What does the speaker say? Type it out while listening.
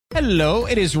Hello,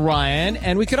 it is Ryan,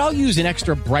 and we could all use an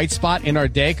extra bright spot in our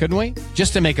day, couldn't we?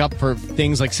 Just to make up for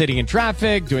things like sitting in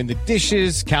traffic, doing the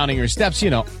dishes, counting your steps,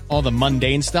 all the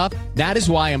mundane stuff. That is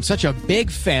why I'm such a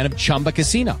big fan of Chumba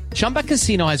Casino. Chumba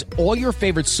Casino has all your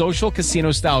favorite social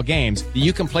casino-style games that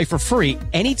you can play for free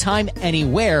anytime,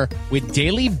 anywhere with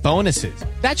daily bonuses.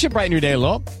 That should brighten your day a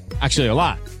little. Actually, a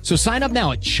lot. So sign up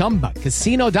now at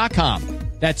ChumbaCasino.com.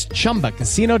 That's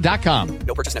ChumbaCasino.com.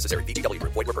 No purchase necessary. VGW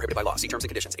Group. Void where prohibited by law. See terms and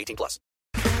conditions. 18+.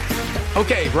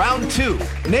 Okay, round two.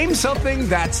 Name something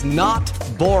that's not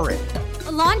boring.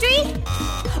 A laundry?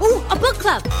 Ooh, a book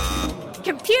club.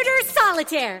 Computer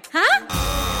solitaire, huh?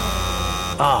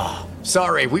 Ah,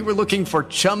 sorry. We were looking for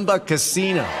Chumba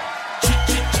Casino.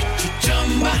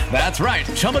 That's right.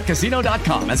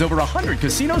 ChumbaCasino.com has over 100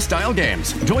 casino-style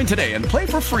games. Join today and play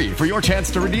for free for your chance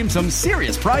to redeem some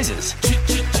serious prizes.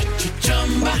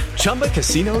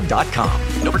 ChumbaCasino.com.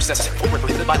 No purchase necessary. Void where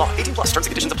prohibited by law. 18+. Terms and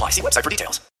conditions apply. See website for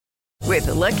details. With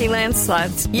the Lucky Land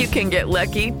Slots, you can get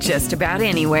lucky just about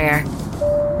anywhere.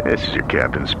 This is your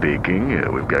captain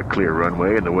speaking. We've got clear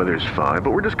runway and the weather's fine, but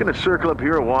we're just going to circle up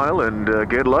here a while and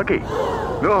get lucky.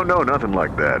 No, nothing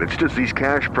like that. It's just these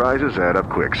cash prizes add up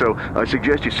quick. So I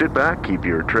suggest you sit back, keep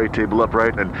your tray table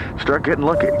upright, and start getting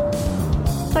lucky.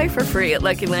 Play for free at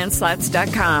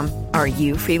LuckyLandSlots.com. Are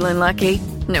you feeling lucky?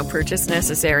 No purchase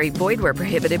necessary. Void where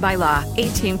prohibited by law.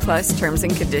 18+ terms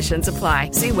and conditions apply.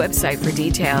 See website for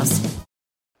details.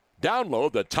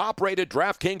 Download the top-rated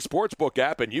DraftKings Sportsbook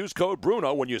app and use code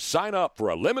Bruno when you sign up. For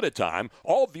a limited time,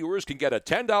 all viewers can get a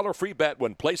 $10 free bet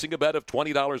when placing a bet of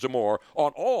 $20 or more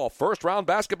on all first-round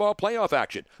basketball playoff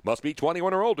action. Must be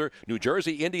 21 or older, New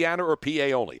Jersey, Indiana, or PA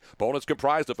only. Bonus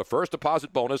comprised of a first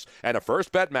deposit bonus and a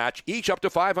first bet match, each up to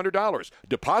 $500.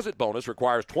 Deposit bonus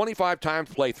requires 25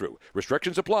 times playthrough.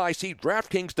 Restrictions apply. See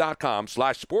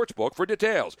DraftKings.com/sportsbook for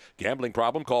details. Gambling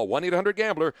problem? Call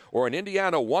 1-800-GAMBLER or in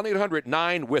Indiana,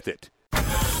 1-800-9-WITH-IT.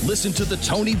 Listen to The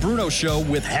Tony Bruno Show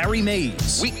with Harry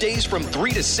Mays. Weekdays from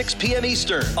 3 to 6 p.m.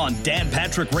 Eastern. On Dan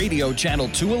Patrick Radio, Channel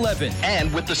 211.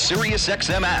 And with the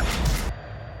SiriusXM app.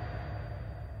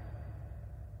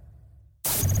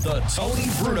 The Tony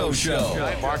Bruno Show.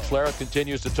 Mark Schlereth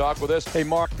continues to talk with us. Hey,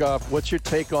 Mark, what's your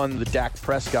take on the Dak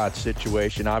Prescott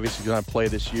situation? Obviously going to play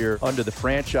this year under the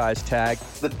franchise tag.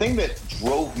 The thing that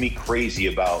drove me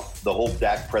crazy about the whole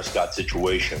Dak Prescott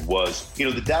situation was,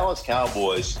 the Dallas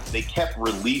Cowboys, they kept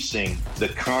releasing the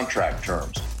contract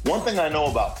terms. One thing I know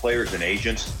about players and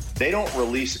agents, they don't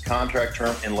release a contract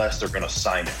term unless they're going to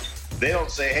sign it. They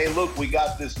don't say, hey, look, we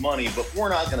got this money, but we're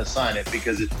not going to sign it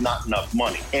because it's not enough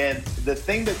money. And the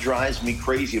thing that drives me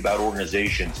crazy about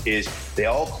organizations is they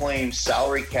all claim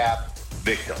salary cap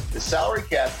victim. The salary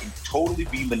cap can totally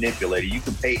be manipulated. You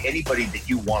can pay anybody that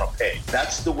you want to pay.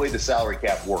 That's the way the salary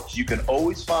cap works. You can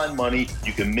always find money.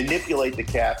 You can manipulate the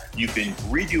cap. You can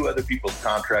redo other people's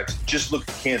contracts. Just look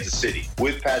at Kansas City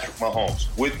with Patrick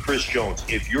Mahomes, with Chris Jones.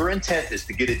 If your intent is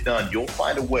to get it done, you'll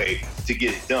find a way to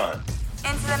get it done.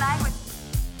 Into the night with...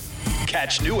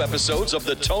 Catch new episodes of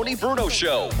The Tony Bruno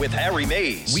Show with Harry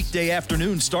Mays. Weekday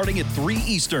afternoon starting at 3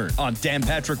 Eastern on Dan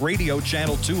Patrick Radio,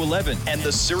 Channel 211. And the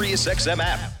SiriusXM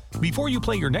app. Before you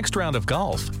play your next round of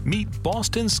golf, meet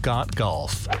Boston Scott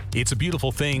Golf. It's a beautiful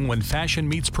thing when fashion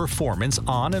meets performance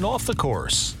on and off the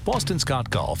course. Boston Scott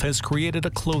Golf has created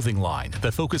a clothing line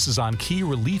that focuses on key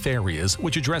relief areas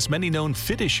which address many known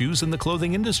fit issues in the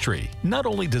clothing industry. Not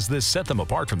only does this set them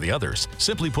apart from the others,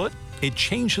 simply put, it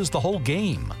changes the whole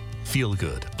game. Feel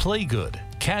good, play good,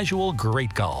 casual,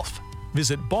 great golf.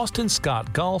 Visit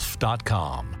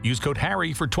bostonscottgolf.com. Use code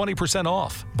Harry for 20%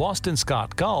 off.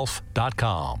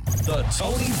 bostonscottgolf.com. The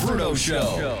Tony Bruno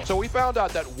Show. So we found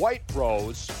out that white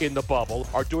pros in the bubble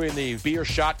are doing the beer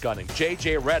shotgunning.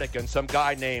 J.J. Redick and some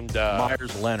guy named...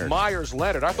 Myers Leonard.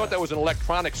 I thought that was an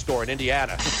electronics store in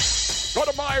Indiana. Go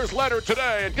to Myers Leonard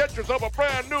today and get yourself a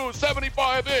brand new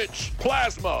 75-inch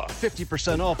plasma.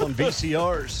 50% off on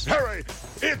VCRs. Harry,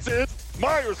 it's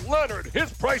Myers Leonard.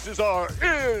 His prices are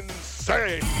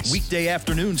insane. Weekday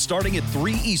afternoon starting at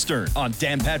 3 Eastern on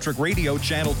Dan Patrick Radio,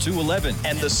 Channel 211.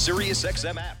 And the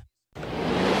SiriusXM app.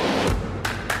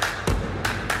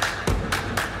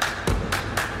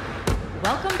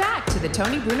 Welcome back to the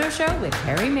Tony Bruno Show with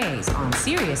Harry Mays on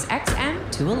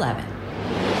SiriusXM 211.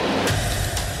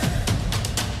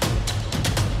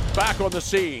 Back on the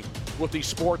scene with the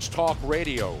sports talk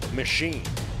radio machine.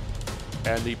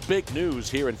 And the big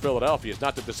news here in Philadelphia is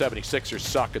not that the 76ers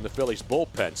suck and the Phillies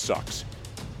bullpen sucks.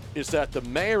 Is that the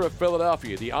mayor of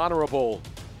Philadelphia, the honorable,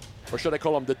 or should I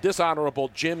call him the dishonorable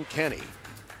Jim Kenney,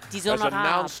 has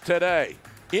announced today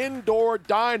indoor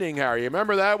dining, Harry.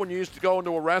 Remember that when you used to go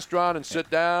into a restaurant and sit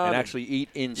down? And actually eat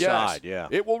inside, yes,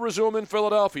 it will resume in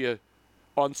Philadelphia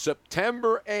on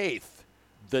September 8th,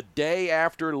 the day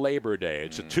after Labor Day.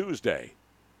 It's a Tuesday.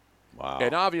 Wow.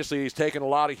 And obviously he's taken a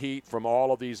lot of heat from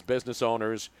all of these business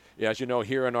owners. As you know,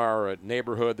 here in our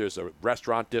neighborhood, there's a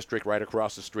restaurant district right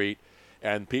across the street.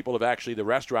 And the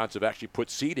restaurants have actually put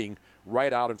seating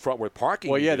right out in front where parking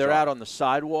is. Well, they're out on the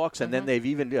sidewalks, and then they've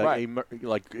even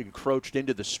encroached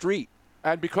into the street.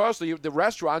 And because the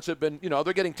restaurants have been,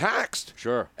 they're getting taxed.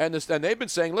 Sure. And they've been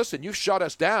saying, listen, you shut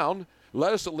us down.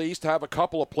 Let us at least have a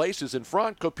couple of places in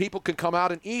front because people can come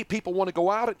out and eat. People want to go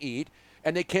out and eat,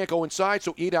 and they can't go inside,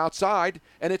 so eat outside,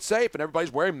 and it's safe, and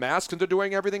everybody's wearing masks, and they're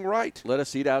doing everything right. Let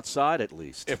us eat outside at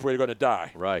least. If we're going to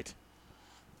die. Right.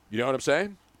 You know what I'm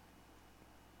saying?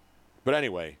 But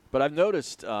anyway. But I've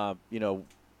noticed,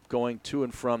 going to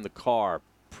and from the car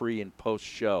pre- and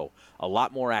post-show, a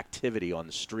lot more activity on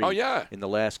the street in the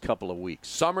last couple of weeks.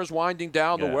 Summer's winding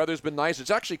down. The weather's been nice. It's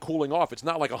actually cooling off. It's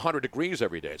not like 100 degrees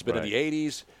every day. It's been in the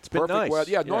 80s. It's been perfect nice. weather.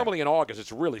 Yeah, normally in August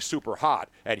it's really super hot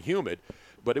and humid.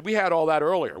 But we had all that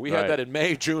earlier. We had that in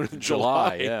May, June, and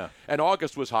July. Yeah. And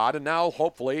August was hot. And now,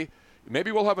 hopefully,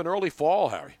 maybe we'll have an early fall,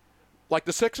 Harry, like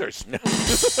the Sixers.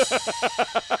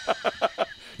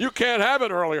 You can't have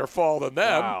an earlier fall than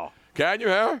them. Wow. Can you,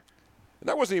 Harry? And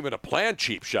that wasn't even a planned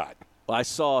cheap shot. Well, I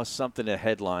saw something, a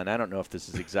headline. I don't know if this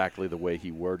is exactly the way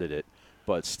he worded it,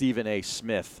 but Stephen A.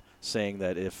 Smith saying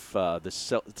that if the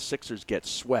Sixers get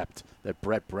swept, that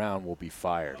Brett Brown will be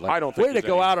fired. I don't think way to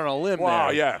go out on a limb wow,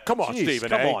 there. Yeah. Come on, Jeez,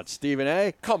 Stephen A. Come on, Stephen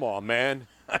A. Come on, man.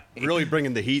 Really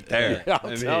bringing the heat there.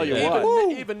 I'll tell you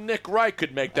what. Even Nick Wright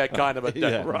could make that kind of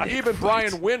a right. Even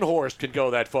Brian Windhorst can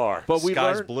go that far. But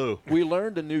Sky's blue. We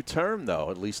learned a new term, though.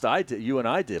 At least I did. You and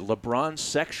I did. LeBron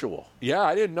sexual. Yeah,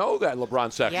 I didn't know that,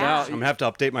 LeBron sexual. Yeah. I'm gonna have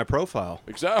to update my profile.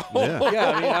 Exactly. Yeah.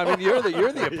 I mean, you're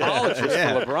the apologist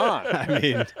for LeBron. I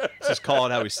mean, just call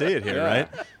it how we see it here, right?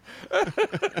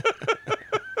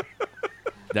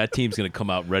 That team's going to come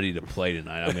out ready to play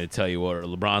tonight. I'm going to tell you what.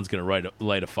 LeBron's going to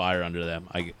light a fire under them.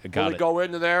 I got Will he go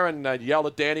into there and yell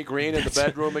at Danny Green in the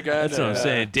bedroom again? That's what I'm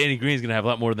saying. Danny Green's going to have a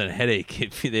lot more than a headache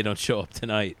if they don't show up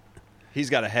tonight. He's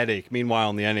got a headache.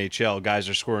 Meanwhile, in the NHL, guys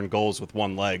are scoring goals with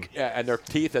one leg. Yeah, and their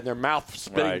teeth and their mouth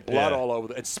spitting blood all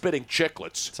over and spitting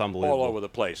chiclets it's unbelievable. all over the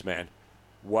place, man.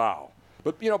 Wow.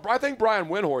 But, I think Brian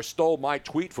Windhorst stole my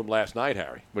tweet from last night,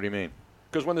 Harry. What do you mean?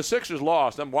 Because when the Sixers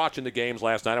lost, I'm watching the games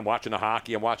last night. I'm watching the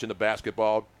hockey. I'm watching the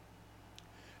basketball.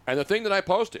 And the thing that I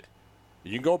posted,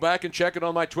 you can go back and check it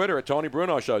on my Twitter at Tony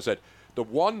Bruno Show. I said, the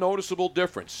one noticeable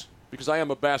difference, because I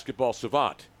am a basketball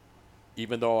savant,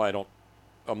 even though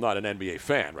I'm not an NBA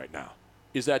fan right now,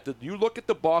 is that you look at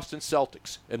the Boston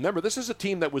Celtics. And remember, this is a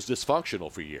team that was dysfunctional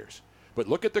for years. But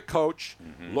look at the coach.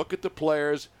 Look at the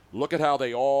players. Look at how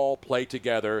they all play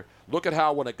together. Look at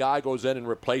how when a guy goes in and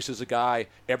replaces a guy,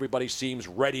 everybody seems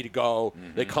ready to go.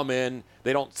 They come in.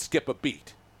 They don't skip a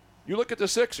beat. You look at the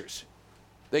Sixers.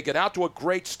 They get out to a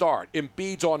great start.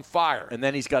 Embiid's on fire. And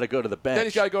then he's got to go to the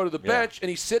bench. And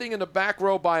he's sitting in the back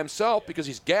row by himself because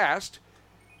he's gassed.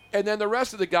 And then the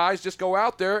rest of the guys just go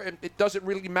out there, and it doesn't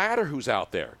really matter who's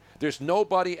out there. There's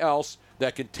nobody else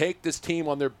that can take this team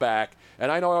on their back.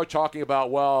 And I know I'm talking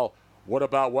about, what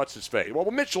about what's-his-face? Well,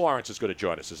 Mitch Lawrence is going to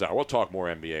join us this hour. We'll talk more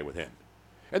NBA with him.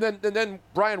 And then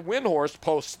Brian Windhorst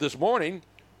posts this morning,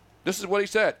 this is what he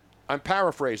said. I'm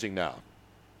paraphrasing now.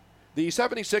 The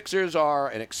 76ers are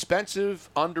an expensive,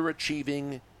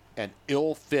 underachieving, and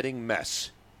ill-fitting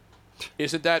mess.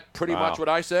 Isn't that pretty much what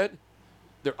I said?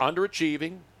 They're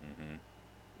underachieving.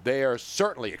 They are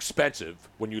certainly expensive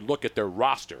when you look at their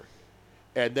roster.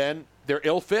 And then they're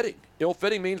ill-fitting.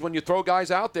 Ill-fitting means when you throw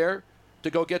guys out there to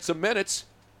go get some minutes,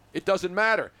 it doesn't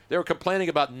matter. They were complaining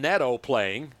about Neto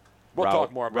playing. We'll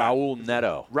talk more about Raul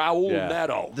Neto.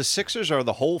 Neto. The Sixers are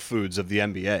the Whole Foods of the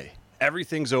NBA.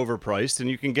 Everything's overpriced,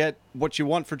 and you can get what you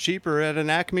want for cheaper at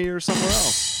an Acme or somewhere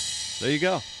else. There you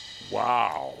go.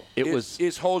 Wow.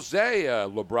 Is Jose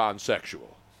LeBron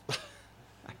sexual?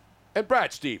 And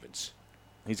Brad Stevens.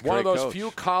 He's one of those coach. few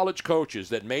college coaches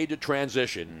that made the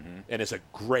transition and is a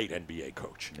great NBA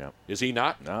coach. Yep. Is he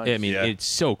not? No, I mean, it's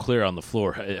so clear on the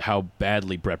floor how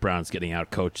badly Brett Brown's getting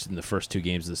out-coached in the first two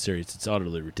games of the series. It's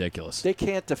utterly ridiculous. They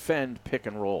can't defend pick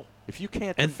and roll. If you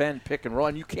can't defend pick and roll,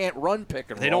 and you can't run pick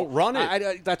and roll. They don't run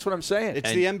it. That's what I'm saying.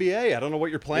 It's the NBA. I don't know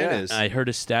what your plan is. I heard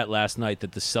a stat last night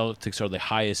that the Celtics are the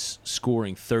highest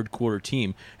scoring third-quarter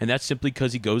team, and that's simply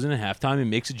because he goes in at halftime and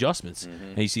makes adjustments.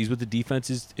 And he sees what the defense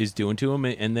is doing to him,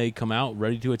 and they come out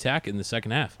ready to attack in the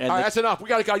second half. All right, that's enough. We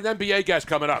got an NBA guest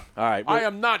coming up. All right. I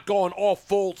am not going all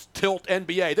full tilt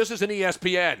NBA. This is an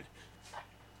ESPN.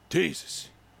 Jesus.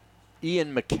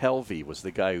 Ian McKelvey was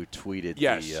the guy who tweeted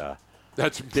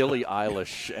that's Billie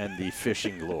Eilish and the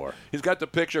fishing lure. He's got the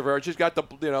picture of her. She's got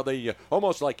the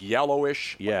almost like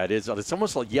yellowish. Yeah, it is. It's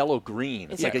almost like yellow-green.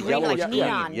 It's like a green, yellowish like green.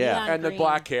 neon and green. the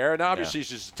black hair. And obviously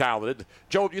she's talented.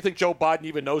 Joe, do you think Joe Biden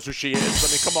even knows who she is? I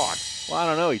mean, come on. Well, I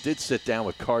don't know. He did sit down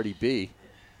with Cardi B.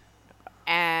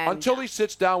 And until he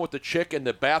sits down with the chick in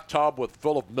the bathtub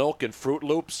full of milk and Fruit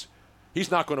Loops,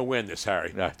 he's not going to win this,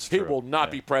 Harry. That's he true. will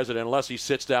not be president unless he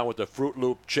sits down with the Fruit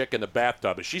Loop chick in the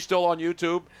bathtub. Is she still on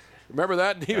YouTube? Remember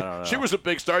that? She was a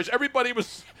big star. Everybody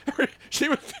was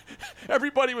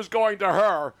going to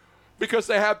her because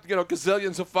they have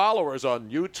gazillions of followers on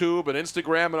YouTube and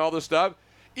Instagram and all this stuff.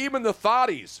 Even the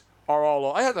thotties are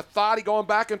all. I had a thottie going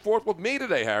back and forth with me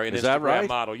today, Harry, an Is Instagram that right?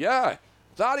 model. Yeah.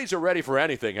 Thotties are ready for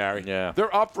anything, Harry. Yeah.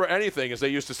 They're up for anything, as they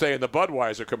used to say in the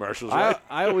Budweiser commercials, right?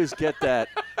 I always get that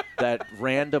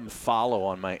random follow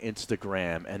on my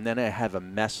Instagram, and then I have a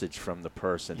message from the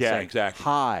person saying, exactly.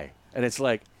 Hi. And it's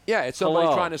like, yeah, it's somebody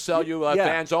hello. trying to sell you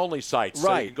fans-only sites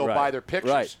so you can go buy their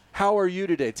pictures. Right. How are you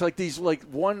today? It's like these,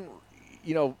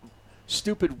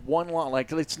 stupid one line.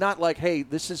 Like, it's not like, hey,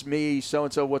 this is me,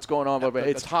 so-and-so, what's going on?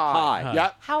 It's hi.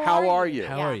 Yeah. How are you?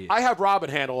 How are you? I have Robin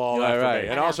handle all that for right. me.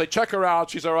 And I'll say, check her out.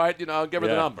 She's all right. Give her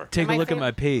the number. Take a look at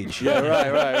my page. Yeah,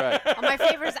 right. My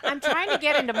favorites. I'm trying to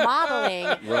get into modeling.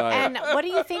 Right. And what do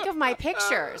you think of my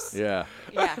pictures? Yeah.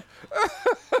 Yeah.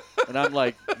 And I'm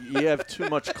like, you have too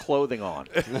much clothing on.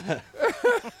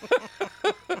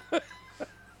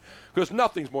 Because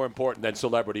nothing's more important than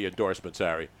celebrity endorsements,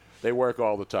 Harry. They work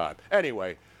all the time.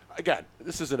 Anyway, again,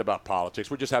 this isn't about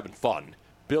politics. We're just having fun.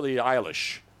 Billie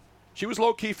Eilish. She was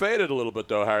low-key faded a little bit,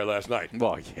 though, Harry, last night.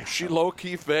 Well, yeah. She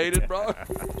low-key faded, bro.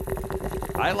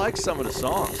 I like some of the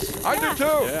songs. I do, too.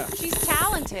 Yeah. She's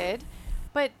talented,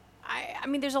 but I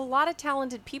mean, there's a lot of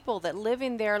talented people that live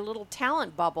in their little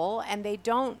talent bubble, and they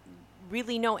don't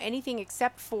really know anything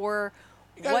except for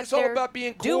what it's all they're about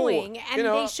being cool. doing, and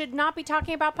they should not be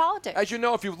talking about politics. As you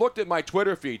know, if you've looked at my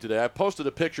Twitter feed today, I posted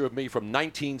a picture of me from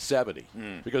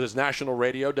 1970 because it's National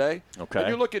Radio Day. Okay. And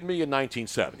you look at me in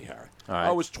 1970, Harry. All right.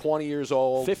 I was 20 years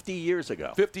old. 50 years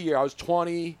ago. 50 years. I was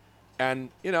 20, and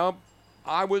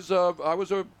I was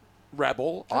a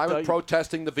rebel. I was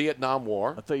protesting the Vietnam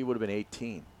War. I thought you would have been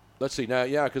 18. Let's see now,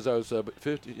 because I was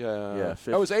 50. Yeah,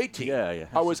 50. I was 18. Yeah.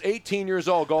 I was 18 years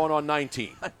old, going on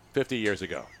 19, 50 years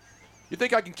ago. You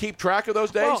think I can keep track of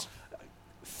those days? Well,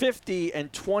 50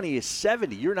 and 20 is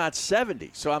 70. You're not 70.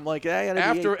 So I'm like, hey,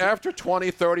 after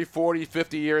 20, 30, 40,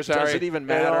 50 years, Does Harry, it even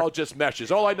matter? It all just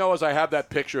meshes. All I know is I have that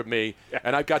picture of me,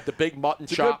 and I've got the big mutton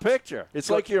It's chops. a good picture. It's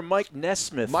like your Mike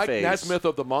Nesmith Mike phase. Nesmith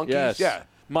of the Monkees. Yes. Yeah.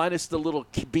 Minus the little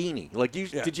beanie. Like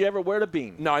did you ever wear the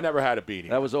beanie? No, I never had a beanie.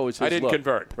 That was always his I didn't look.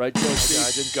 convert. Right, Joe?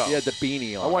 I didn't go. He had the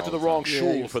beanie on. I went to the wrong time.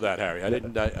 shul for that, Harry. I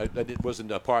didn't. I wasn't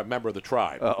a member of the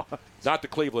tribe. Oh. Not the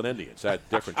Cleveland Indians. That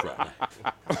different tribe.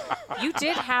 You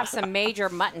did have some major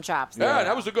mutton chops. Yeah,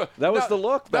 that was a good. That was the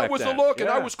look back That was then. the look, and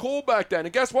I Yeah. was cool back then.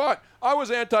 And guess what? I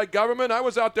was anti-government. I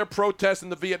was out there protesting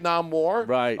the Vietnam War.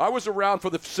 Right. I was around for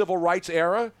the civil rights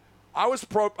era. I was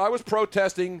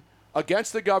protesting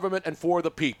against the government and for the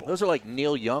people. Those are like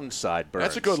Neil Young sideburns.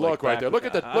 That's a good look right there. Look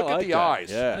at the that. eyes.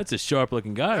 Yeah. That's a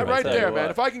sharp-looking guy Yeah, right there. there, man.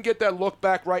 If I can get that look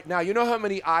back right now, you know how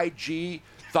many IG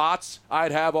thoughts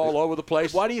I'd have all over the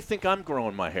place? Why do you think I'm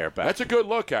growing my hair back? That's a good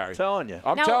look, Harry. I'm telling you.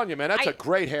 I'm Now, telling you, man. That's I- a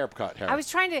great haircut, Harry. I was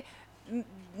trying to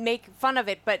make fun of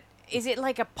it, but is it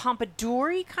like a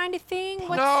pompadour kind of thing?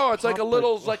 No, it's like a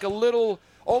little,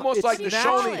 almost It's like the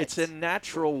natural. Shoney. It's a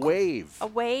natural wave. A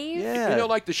wave? Yeah. You know,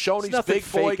 like the There's Shoney's nothing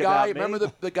big boy fake guy. about me.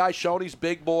 Remember the guy Shoney's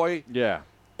big boy? Yeah.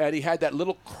 And he had that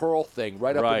little curl thing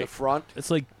right up in Right. the front.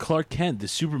 It's like Clark Kent, the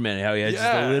Superman, how he has just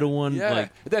a little one. Yeah. Like,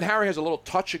 And then Harry has a little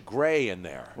touch of gray in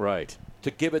there Right.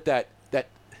 to give it that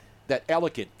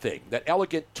elegant thing, that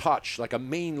elegant touch, like a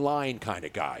main line kind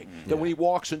of guy. Then when he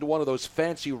walks into one of those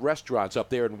fancy restaurants up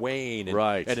there in Wayne and,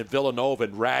 Right. and in Villanova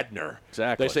and Radnor,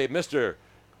 Exactly. they say, Mr.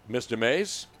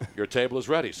 Mays, your table is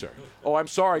ready, sir. Oh, I'm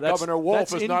sorry, That's- Governor Wolf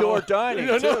that's is not indoor on- dining,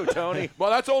 No, too, Tony. Well,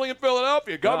 that's only in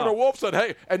Philadelphia. Governor No. Wolf said,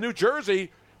 hey, and New Jersey,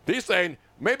 he's saying,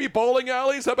 maybe bowling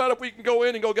alleys? How about if we can go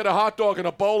in and go get a hot dog in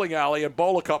a bowling alley and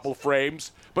bowl a couple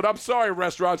frames? But I'm sorry,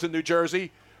 restaurants in New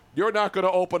Jersey, you're not going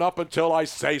to open up until I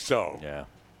say so. Yeah.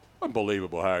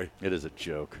 Unbelievable, Harry. It is a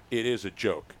joke. It is a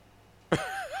joke.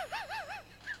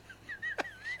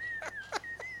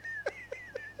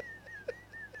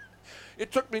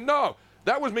 It took me,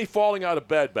 that was me falling out of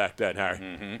bed back then, Harry.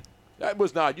 Mm-hmm. That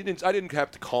was not, I didn't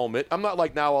have to comb it. I'm not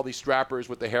like now all these strappers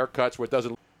with the haircuts where it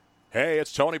doesn't Hey,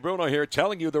 it's Tony Bruno here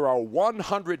telling you there are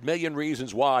 100 million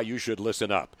reasons why you should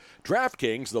listen up.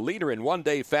 DraftKings, the leader in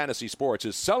one-day fantasy sports,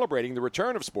 is celebrating the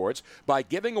return of sports by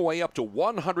giving away up to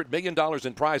 $100 million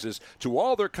in prizes to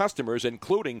all their customers,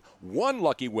 including one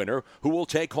lucky winner who will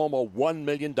take home a $1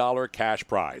 million cash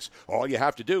prize. All you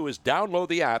have to do is download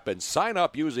the app and sign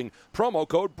up using promo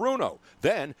code Bruno.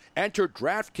 Then enter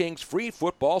DraftKings free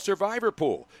football survivor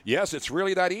pool. Yes, it's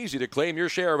really that easy to claim your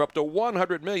share of up to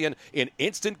 $100 million in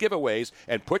instant giveaways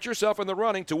and put yourself in the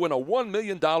running to win a $1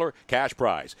 million cash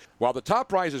prize. While the top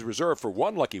prize is reserved for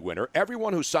one lucky winner,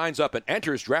 everyone who signs up and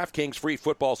enters DraftKings free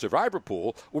football survivor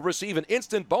pool will receive an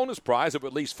instant bonus prize of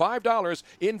at least $5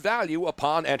 in value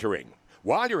upon entering.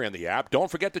 While you're in the app,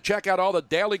 don't forget to check out all the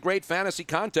daily great fantasy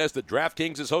contests that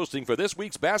DraftKings is hosting for this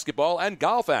week's basketball and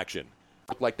golf action.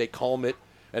 Look like they comb it,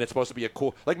 and it's supposed to be a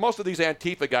cool... Like most of these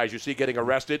Antifa guys you see getting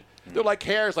arrested, they're like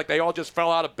hairs, like they all just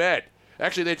fell out of bed.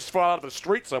 Actually, they just fell out of the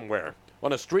street somewhere,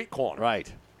 on a street corner.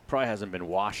 Right. Probably hasn't been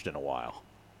washed in a while.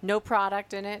 No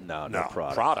product in it? No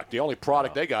product. The only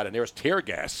product they got in there is tear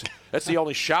gas. That's the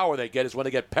only shower they get is when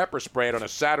they get pepper sprayed on a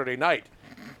Saturday night.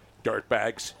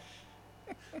 Dirtbags.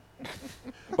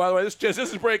 By the way, this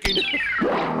is breaking news.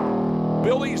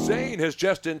 Billy Zane has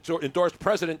just endorsed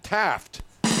President Taft.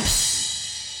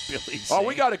 Billy Zane. Oh,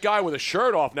 we got a guy with a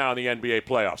shirt off now in the NBA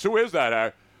playoffs. Who is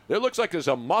that? It looks like there's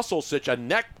a a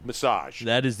neck massage.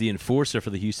 That is the enforcer for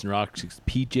the Houston Rockets,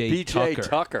 PJ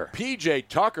Tucker. PJ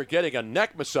Tucker getting a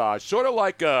neck massage, sort of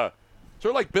like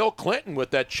Bill Clinton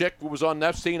with that chick who was on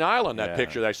Epstein Island. That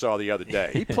picture that I saw the other day.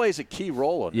 He plays a key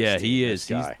role in this Yeah, team, he this is.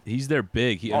 guy. He's their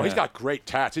big. He's got great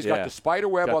tats. He's got the spider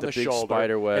web on the shoulder,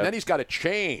 spider web. and then he's got a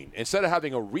chain instead of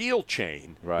having a real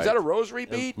chain. Right. Is that a rosary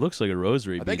bead? It looks like a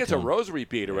rosary bead. I think it's a rosary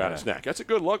bead around his neck. That's a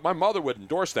good look. My mother would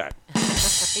endorse that.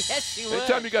 Yes, she would.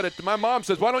 Anytime you got it, my mom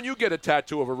says, "Why don't you get a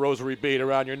tattoo of a rosary bead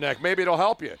around your neck? Maybe it'll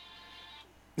help you."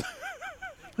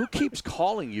 Who keeps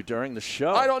calling you during the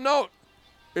show? I don't know.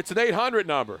 It's an 800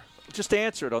 number. Just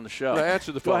answer it on the show. No,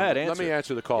 answer the phone. Go ahead, Let answer me it.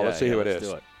 answer the call. Yeah, Let's see who it let's is.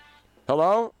 do it.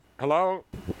 Hello? Hello?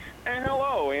 And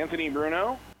hello, Anthony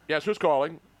Bruno. Yes, who's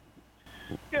calling?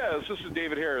 Yes, this is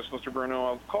David Harris, Mr. Bruno.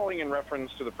 I was calling in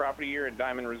reference to the property here at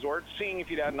Diamond Resort, seeing if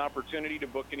you'd had an opportunity to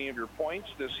book any of your points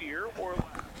this year or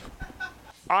last.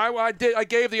 I did. I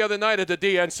gave the other night at the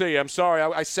DNC. I'm sorry.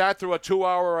 I sat through a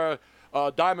 2-hour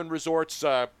Diamond Resorts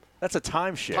that's a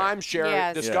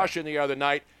timeshare discussion the other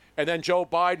night, and then Joe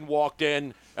Biden walked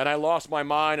in, and I lost my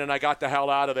mind, and I got the hell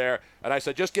out of there. And I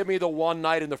said, just give me the one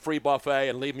night in the free buffet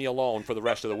and leave me alone for the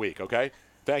rest of the week, okay?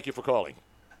 Thank you for calling.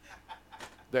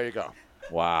 There you go.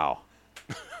 Wow.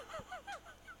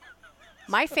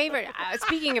 My favorite,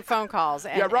 speaking of phone calls.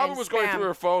 And, Robin and was going spam. through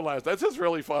her phone last night. This is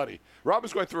really funny.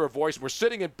 Robin's going through her voice. We're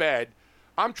sitting in bed.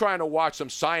 I'm trying to watch some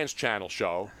Science Channel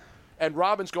show, and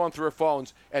Robin's going through her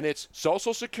phones, and it's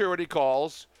Social Security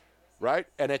calls, right?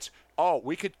 And it's,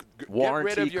 we could get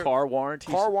rid of your car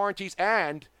warranties,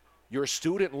 and your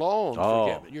student loan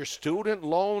forgiveness. Your student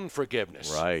loan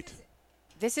forgiveness. Right.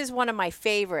 This is one of my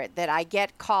favorite that I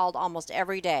get called almost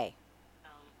every day.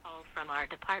 From our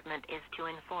department is to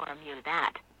inform you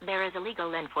that there is a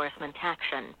legal enforcement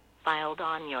action filed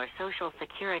on your Social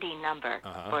Security number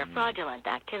for fraudulent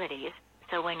activities.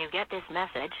 So when you get this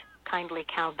message, kindly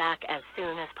call back as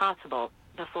soon as possible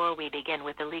before we begin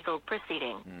with the legal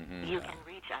proceeding. You can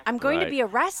reach us. I'm going to be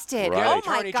arrested. Right. Oh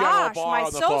my Attorney General gosh, Barr my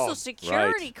on the Social phone.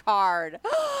 Security card.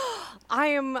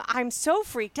 I'm so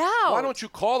freaked out. Why don't you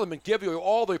call them and give you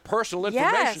all the personal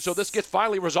information so this gets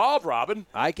finally resolved, Robin?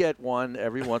 I get one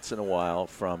every once in a while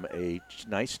from a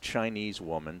nice Chinese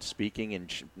woman speaking in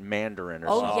Mandarin or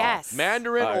something. Oh, yes.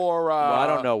 Mandarin or... well, I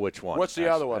don't know which one. What's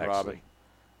the other one, Robin?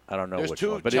 I don't know There's which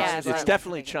two one. But Chinese it's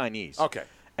definitely Chinese. Okay.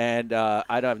 And I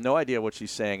have no idea what she's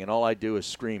saying, and all I do is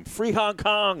scream, "Free Hong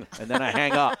Kong!" and then I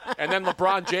hang up. And then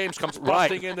LeBron James comes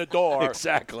busting in the door.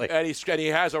 Exactly. And he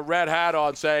has a red hat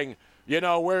on saying, we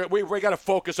got to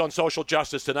focus on social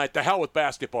justice tonight. The hell with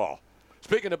basketball.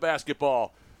 Speaking of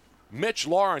basketball, Mitch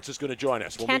Lawrence is going to join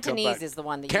us. Cantonese is the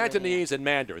one that you Cantonese and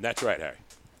Mandarin. That's right, Harry.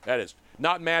 That is.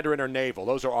 Not Mandarin or navel.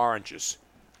 Those are oranges.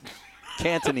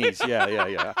 Cantonese,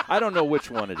 yeah. I don't know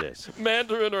which one it is.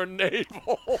 Mandarin or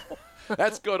navel.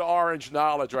 That's good orange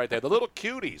knowledge right there. The little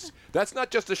cuties. That's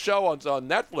not just a show on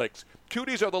Netflix.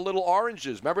 Cuties are the little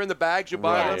oranges. Remember in the bags you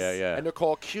buy them? Yeah. And they're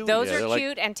called cuties. Those are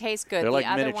cute and taste good. They're the like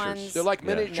other miniatures. ones. They're like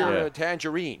miniature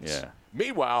tangerines. Yeah.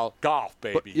 Meanwhile, golf,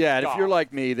 baby. And golf. if you're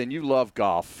like me, then you love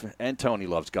golf, and Tony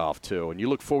loves golf too, and you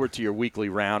look forward to your weekly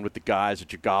round with the guys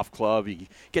at your golf club. You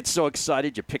get so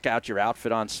excited, you pick out your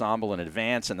outfit ensemble in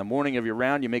advance, and the morning of your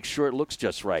round, you make sure it looks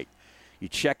just right. You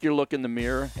check your look in the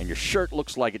mirror, and your shirt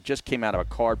looks like it just came out of a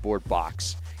cardboard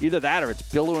box. Either that or it's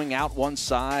billowing out one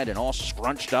side and all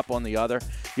scrunched up on the other.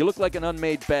 You look like an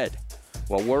unmade bed.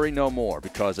 Well, worry no more,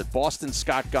 because at Boston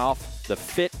Scott Golf, the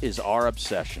fit is our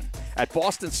obsession. At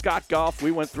Boston Scott Golf, we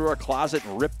went through our closet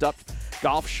and ripped up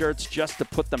golf shirts just to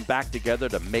put them back together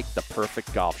to make the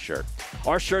perfect golf shirt.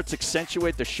 Our shirts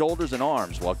accentuate the shoulders and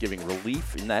arms while giving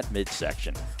relief in that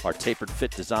midsection. Our tapered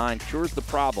fit design cures the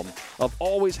problem of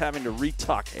always having to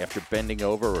retuck after bending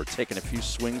over or taking a few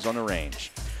swings on the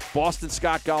range. Boston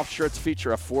Scott Golf shirts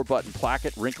feature a 4-button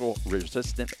placket,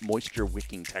 wrinkle-resistant,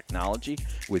 moisture-wicking technology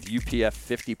with UPF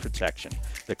 50 protection.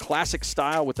 The classic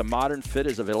style with the modern fit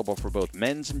is available for both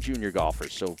men's and junior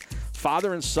golfers, so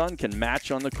father and son can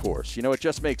match on the course. You know, it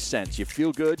just makes sense. You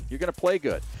feel good, you're going to play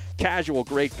good. Casual,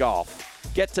 great golf.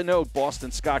 Get to know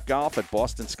Boston Scott Golf at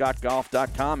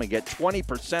bostonscottgolf.com and get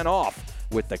 20% off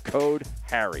with the code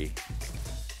HARRY.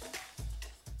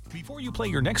 Before you play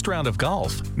your next round of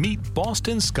golf, meet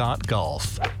Boston Scott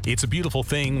Golf. It's a beautiful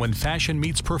thing when fashion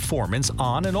meets performance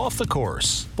on and off the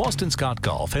course. Boston Scott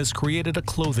Golf has created a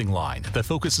clothing line that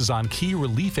focuses on key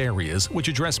relief areas which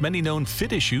address many known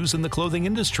fit issues in the clothing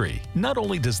industry. Not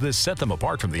only does this set them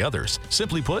apart from the others,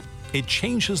 simply put, it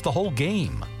changes the whole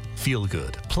game. Feel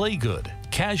good, play good,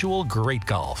 casual, great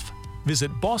golf.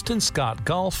 Visit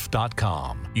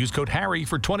bostonscottgolf.com. Use code HARRY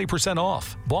for 20%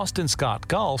 off.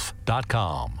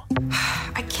 bostonscottgolf.com.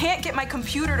 I can't get my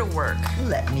computer to work.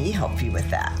 Let me help you with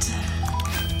that.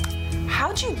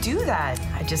 How'd you do that?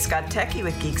 I just got techie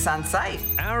with Geeks on Site.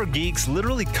 Our geeks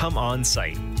literally come on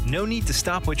site. No need to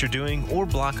stop what you're doing or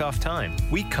block off time.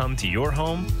 We come to your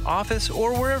home, office,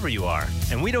 or wherever you are.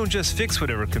 And we don't just fix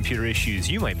whatever computer issues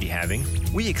you might be having.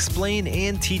 We explain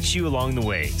and teach you along the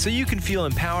way so you can feel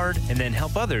empowered and then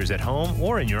help others at home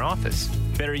or in your office.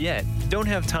 Better yet, don't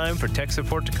have time for tech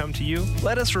support to come to you?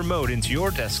 Let us remote into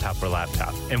your desktop or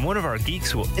laptop, and one of our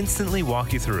geeks will instantly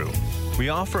walk you through. We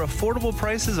offer affordable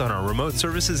prices on our remote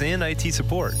services and IT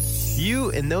support.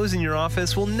 You and those in your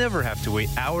office will never have to wait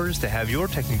hours to have your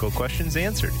technical questions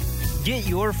answered. Get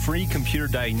your free computer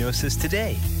diagnosis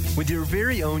today with your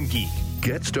very own geek.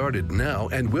 Get started now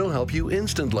and we'll help you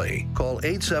instantly. Call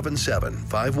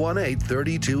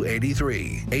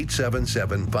 877-518-3283.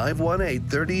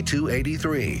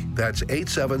 877-518-3283. That's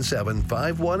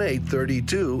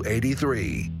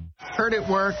 877-518-3283. Hurt at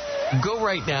work? Go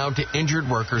right now to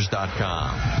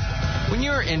InjuredWorkers.com. When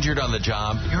you're injured on the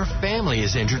job, your family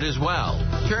is injured as well.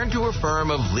 Turn to a firm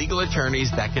of legal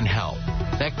attorneys that can help,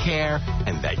 that care,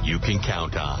 and that you can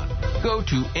count on. Go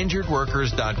to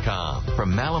InjuredWorkers.com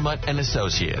from Malamut and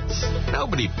Associates.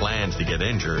 Nobody plans to get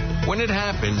injured. When it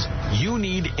happens, you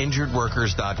need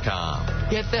InjuredWorkers.com.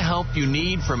 Get the help you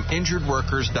need from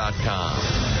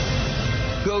InjuredWorkers.com.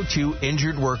 Go to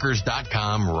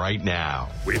InjuredWorkers.com right now.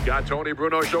 We've got Tony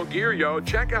Bruno Show gear, yo.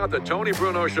 Check out the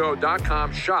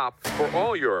TonyBrunoShow.com shop for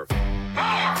all your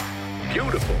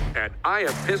beautiful and I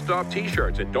am pissed off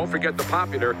t-shirts. And don't forget the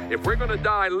popular, if we're going to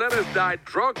die, let us die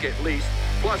drunk at least,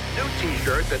 plus new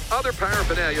t-shirts and other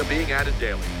paraphernalia being added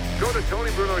daily. Go to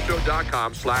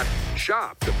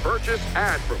TonyBrunoShow.com/shop to purchase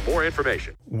and for more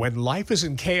information. When life is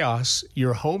in chaos,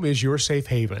 your home is your safe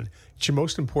haven. It's your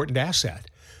most important asset.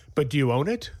 But do you own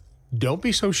it? Don't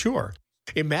be so sure.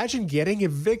 Imagine getting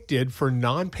evicted for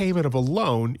non-payment of a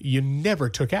loan you never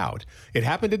took out. It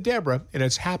happened to Deborah, and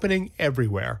it's happening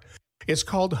everywhere. It's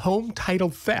called home title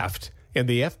theft, and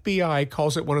the FBI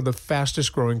calls it one of the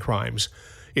fastest-growing crimes.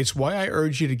 It's why I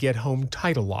urge you to get Home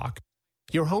Title Lock.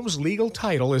 Your home's legal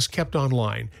title is kept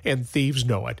online, and thieves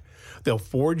know it. They'll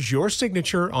forge your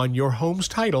signature on your home's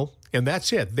title, and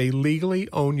that's it. They legally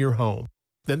own your home.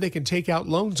 Then they can take out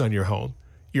loans on your home.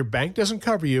 Your bank doesn't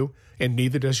cover you, and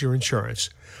neither does your insurance.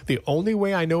 The only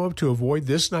way I know of to avoid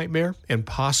this nightmare and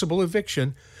possible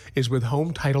eviction is with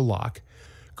Home Title Lock.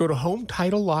 Go to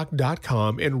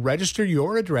HomeTitleLock.com and register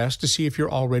your address to see if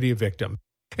you're already a victim.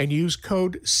 And use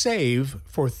code SAVE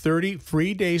for 30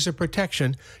 free days of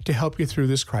protection to help you through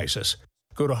this crisis.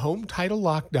 Go to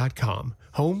HomeTitleLock.com.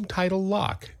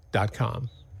 HomeTitleLock.com.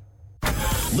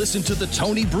 Listen to The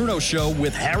Tony Bruno Show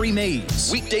with Harry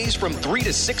Mays. Weekdays from 3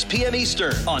 to 6 p.m.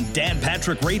 Eastern on Dan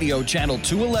Patrick Radio, Channel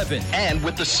 211. And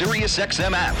with the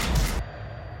SiriusXM app.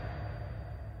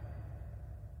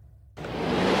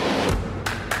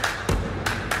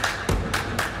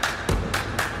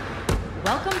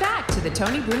 Welcome back to The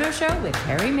Tony Bruno Show with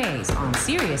Harry Mays on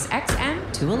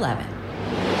SiriusXM 211.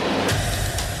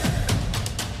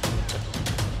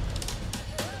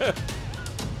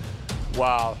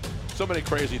 Wow. So many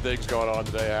crazy things going on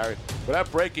today, Harry. But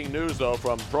that breaking news, though,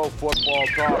 from Pro Football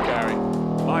Talk, Harry,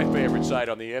 my favorite site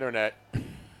on the internet,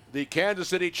 The Kansas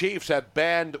City Chiefs have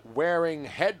banned wearing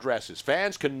headdresses.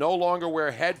 Fans can no longer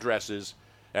wear headdresses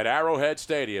at Arrowhead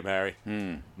Stadium, Harry.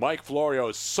 Mike Florio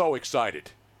is so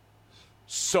excited.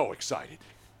 So excited.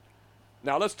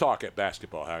 Now, let's talk at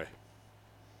basketball, Harry.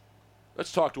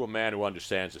 Let's talk to a man who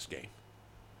understands this game.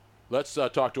 Let's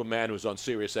talk to a man who's on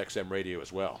Sirius XM radio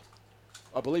as well.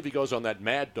 I believe he goes on that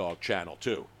Mad Dog channel,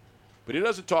 too. But he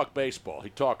doesn't talk baseball. He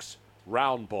talks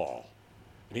round ball.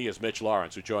 And he is Mitch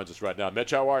Lawrence, who joins us right now.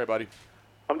 Mitch, how are you, buddy?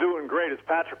 I'm doing great. Is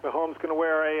Patrick Mahomes going to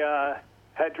wear a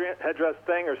headdress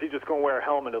thing, or is he just going to wear a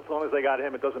helmet? As long as they got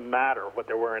him, it doesn't matter what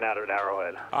they're wearing out at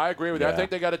Arrowhead. I agree with you. I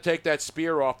think they got to take that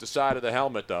spear off the side of the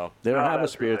helmet, though. They don't have a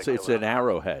spear. It's an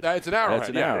arrowhead. It's an arrowhead. That's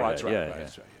an yeah, arrowhead. That's right. Yeah, right. yeah.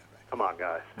 That's right. Come on,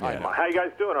 guys. I know. How you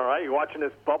guys doing? All right? You watching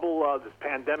this bubble, this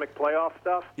pandemic playoff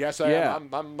stuff? Yes, I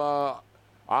am.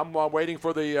 I'm waiting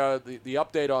for the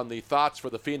update on the thoughts for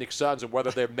the Phoenix Suns and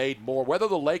whether they've made more, whether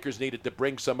the Lakers needed to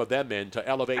bring some of them in to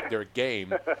elevate their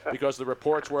game, because the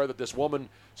reports were that this woman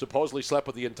supposedly slept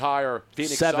with the entire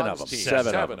Phoenix Seven Suns of them. team.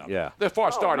 Seven of them, yeah. They're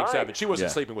far starting nice. 7. She wasn't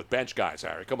Yeah. sleeping with bench guys,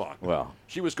 Harry. Come on. Well.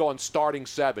 She was going starting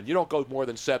 7. You don't go more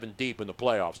than 7 deep in the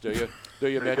playoffs, do you? Do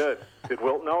you, Mitch? Good. Did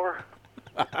Wilt know her?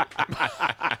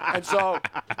 And so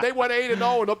they went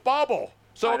 8-0 in the bubble.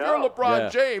 So I if you're know. LeBron Yeah.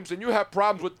 James and you have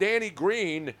problems with Danny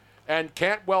Green and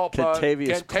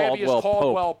Kentavious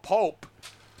Caldwell-Pope,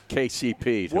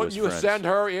 KCP. To wouldn't his you friends. send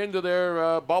her into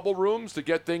their bubble rooms to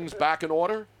get things back in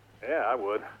order? Yeah, I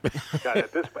would. God,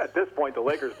 at this point, the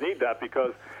Lakers need that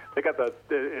because they got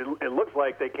it looks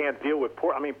like they can't deal with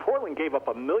Portland. I mean, Portland gave up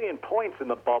 1 million points in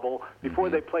the bubble before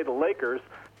they played the Lakers,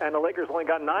 and the Lakers only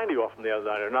got 90 off them the other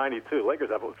night, or 92.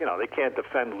 Lakers have, they can't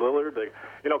defend Lillard.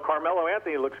 Carmelo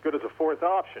Anthony looks good as a fourth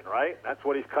option, right? That's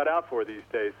what he's cut out for these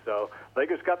days. So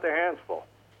Lakers got their hands full.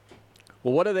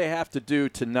 Well, what do they have to do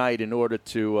tonight in order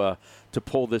to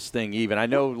pull this thing even? I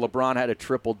know LeBron had a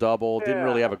triple-double, didn't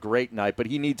really have a great night, but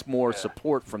he needs more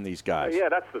support from these guys. Yeah,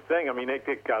 that's the thing. I mean, they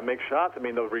make shots. I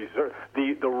mean, the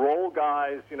role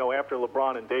guys, after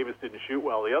LeBron and Davis didn't shoot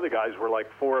well, the other guys were like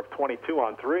 4 of 22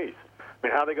 on threes. I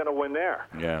mean, how are they going to win there?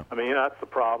 Yeah. I mean, that's the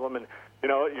problem. And,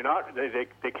 you're not.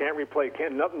 They can't replay.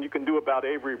 Nothing you can do about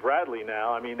Avery Bradley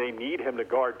now. I mean, they need him to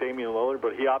guard Damian Lillard,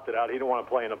 but he opted out. He didn't want to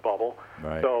play in a bubble.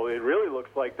 Right. So it really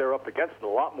looks like they're up against it a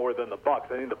lot more than the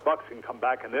Bucks. I think the Bucks can come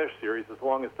back in their series as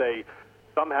long as they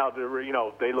somehow,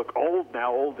 they look old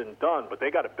now, old and done. But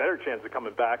they got a better chance of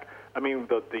coming back. I mean,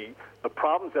 the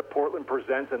problems that Portland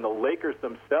presents and the Lakers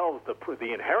themselves,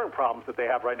 the inherent problems that they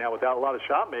have right now without a lot of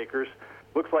shot makers,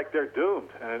 looks like they're doomed.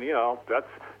 And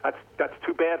that's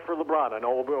too bad for LeBron. I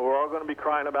know we're all going to be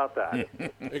crying about that.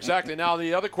 Exactly. Now,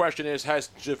 the other question is, has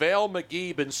JaVale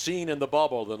McGee been seen in the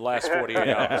bubble in the last 48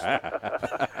 hours?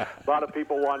 A lot of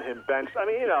people want him benched. I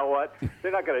mean, you know what?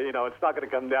 They're not going to. It's not going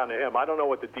to come down to him. I don't know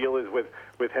what the deal is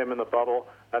with him in the bubble.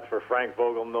 That's for Frank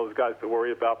Vogel and those guys to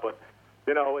worry about. But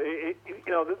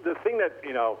the thing that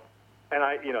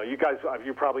and you guys,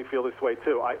 you probably feel this way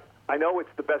too. I know it's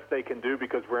the best they can do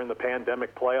because we're in the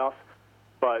pandemic playoffs,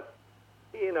 but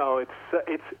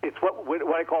it's what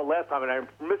I called last time, and I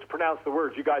mispronounced the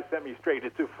words. You guys sent me straight.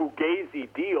 It's a fugazi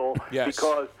deal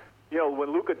because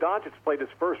when Luka Doncic played his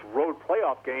first road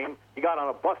playoff game, he got on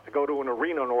a bus to go to an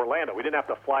arena in Orlando. We didn't have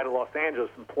to fly to Los Angeles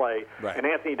and play. Right. And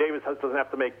Anthony Davis doesn't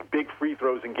have to make big free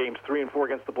throws in games 3 and 4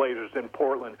 against the Blazers in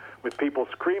Portland with people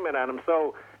screaming at him.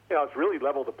 So it's really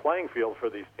leveled the playing field for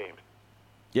these teams.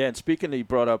 Yeah, and speaking, you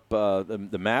brought up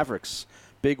the Mavericks.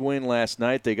 Big win last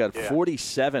night. They got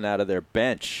 47 out of their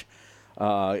bench.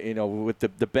 With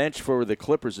the bench for the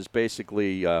Clippers is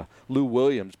basically Lou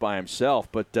Williams by himself.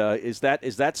 But is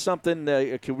that something?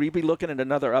 Can we be looking at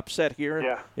another upset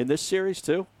here in this series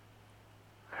too?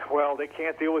 Well, they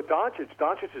can't deal with Doncic.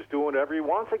 Doncic is doing whatever he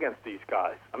wants against these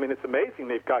guys. I mean, it's amazing.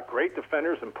 They've got great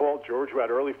defenders, and Paul George, who had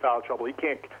early foul trouble, he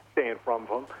can't stay in front of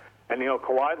them. And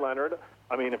Kawhi Leonard.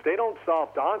 I mean, if they don't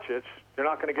solve Doncic, they're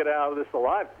not going to get out of this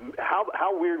alive.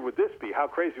 How weird would this be? How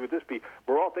crazy would this be?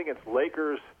 We're all thinking it's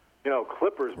Lakers,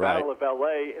 Clippers, right. Battle of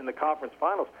L.A. in the conference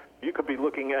finals. You could be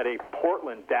looking at a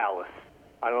Portland-Dallas.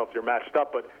 I don't know if you're matched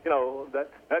up, but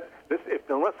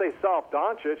unless they solve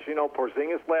Doncic,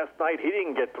 Porzingis last night, he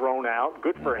didn't get thrown out.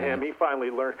 Good for him. He finally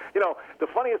learned. The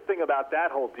funniest thing about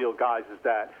that whole deal, guys, is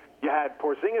that you had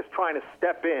Porzingis trying to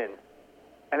step in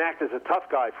and act as a tough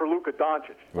guy for Luka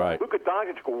Doncic. Right. Luka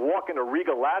Doncic could walk into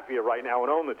Riga, Latvia right now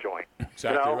and own the joint.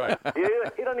 Exactly right.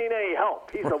 He don't need any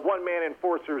help. He's a one-man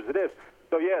enforcer as it is.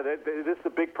 So, this is a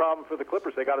big problem for the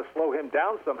Clippers. They got to slow him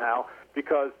down somehow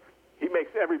because he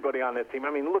makes everybody on that team.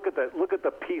 I mean, look at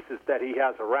the pieces that he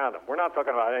has around him. We're not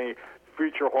talking about any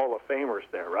future Hall of Famers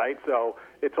there, right? So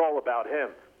it's all about him.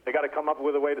 They got to come up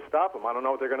with a way to stop him. I don't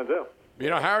know what they're going to do. You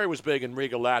know, Harry was big in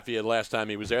Riga, Latvia the last time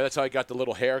he was there. That's how he got the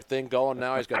little hair thing going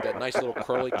now. He's got that nice little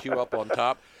curly Q up on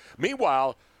top.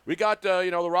 Meanwhile, we got, the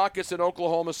Rockets in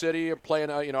Oklahoma City are playing,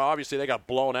 obviously they got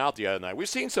blown out the other night. We've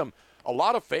seen a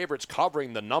lot of favorites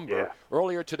covering the number. Yeah.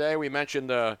 Earlier today we mentioned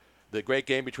the great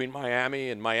game between Miami,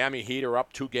 and Miami Heat are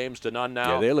up 2-0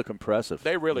 now. Yeah, they look impressive.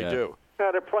 They really do. Yeah,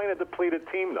 they're playing a depleted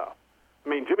team, though. I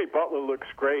mean, Jimmy Butler looks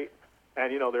great,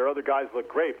 and, their other guys look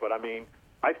great, but, I mean,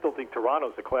 I still think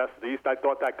Toronto's the class of the East. I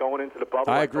thought that going into the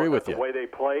bubble. I agree with you. you. The way they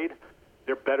played,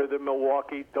 they're better than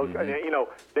Milwaukee. Those,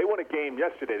 they won a game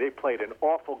yesterday. They played an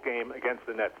awful game against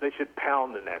the Nets. They should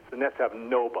pound the Nets. The Nets have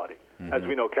nobody. As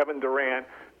we know, Kevin Durant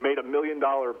made $1 million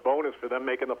bonus for them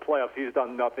making the playoffs. He's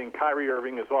done nothing. Kyrie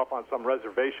Irving is off on some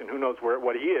reservation. Who knows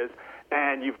what he is?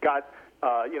 And you've got,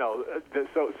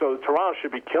 so Toronto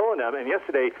should be killing them. And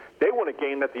yesterday they won a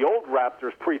game that the old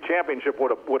Raptors pre-championship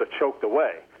would have choked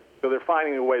away. So they're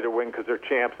finding a way to win because they're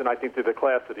champs, and I think they're the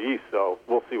class of the East. So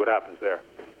we'll see what happens there.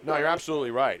 No, you're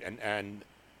absolutely right. And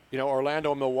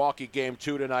Orlando-Milwaukee game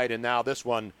 2 tonight, and now this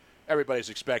one, everybody's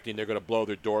expecting they're going to blow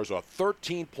their doors off.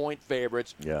 13-point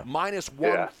favorites, minus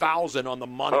 1,000 on the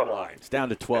money line. It's down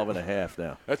to 12.5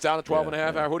 now. That's down to 12.5.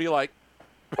 Yeah. Who do you like?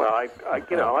 Well,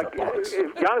 Giannis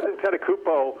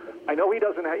Antetokounmpo, I know he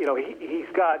doesn't have, he's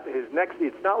got his next,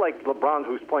 it's not like LeBron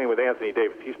who's playing with Anthony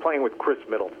Davis. He's playing with Chris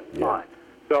Middleton. Yeah.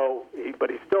 So, but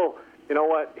he's still, you know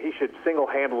what? He should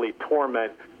single-handedly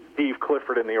torment Steve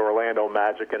Clifford and the Orlando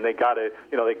Magic, and they got to,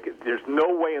 there's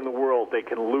no way in the world they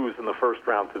can lose in the first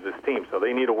round to this team. So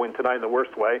they need to win tonight in the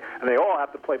worst way, and they all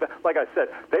have to play. Like I said,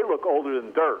 they look older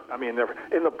than dirt. I mean, they're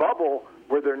in the bubble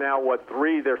where they're now they're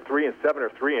 3-7 or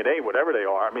 3-8, whatever they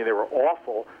are. I mean, they were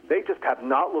awful. They just have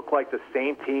not looked like the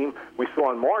same team we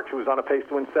saw in March, who was on a pace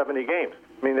to win 70 games.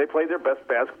 I mean, they played their best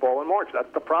basketball in March.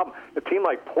 That's the problem. A team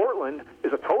like Portland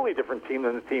is a totally different team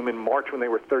than the team in March when they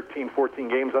were 13, 14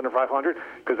 games under 500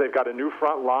 because they've got a new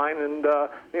front line, and,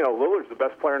 Lillard's the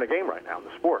best player in the game right now in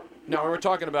the sport. Now, we were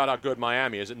talking about how good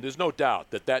Miami is, and there's no doubt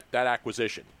that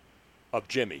acquisition of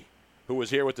Jimmy, who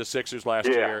was here with the Sixers last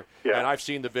year, and I've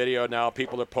seen the video now.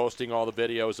 People are posting all the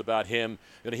videos about him,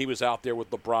 and he was out there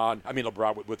with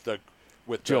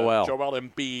with Joel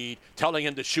Embiid, telling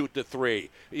him to shoot the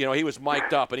three. He was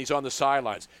mic'd up, and he's on the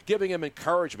sidelines, giving him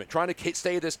encouragement, trying to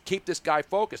keep this guy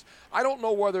focused. I don't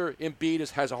know whether Embiid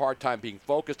has a hard time being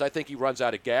focused. I think he runs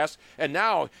out of gas. And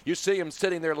now you see him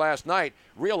sitting there last night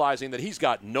realizing that he's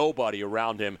got nobody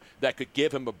around him that could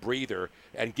give him a breather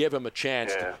and give him a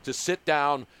chance to sit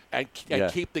down and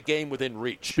keep the game within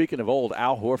reach. Speaking of old,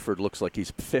 Al Horford looks like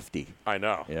he's 50. I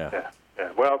know. Yeah.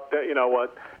 Well, you know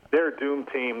what? They're a doomed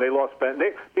team. They lost Ben.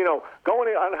 Going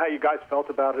in, I don't know how you guys felt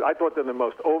about it. I thought they're the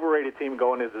most overrated team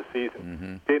going into the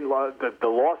season. The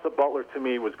loss of Butler to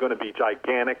me was going to be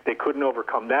gigantic. They couldn't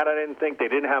overcome that. I didn't think they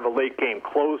didn't have a late game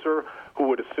closer who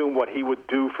would assume what he would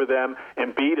do for them.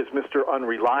 Embiid is Mr.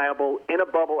 Unreliable in a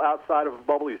bubble, outside of a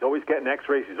bubble. He's always getting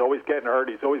X-rays. He's always getting hurt.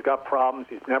 He's always got problems.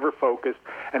 He's never focused.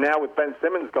 And now with Ben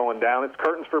Simmons going down, it's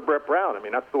curtains for Brett Brown. I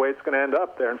mean, that's the way it's going to end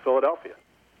up there in Philadelphia.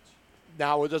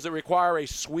 Now, does it require a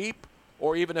sweep,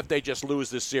 or even if they just lose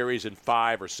this series in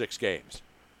 5 or 6 games?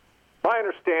 My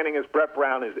understanding is Brett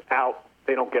Brown is out.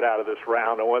 They don't get out of this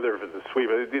round, or whether it's a sweep.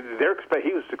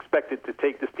 He was expected to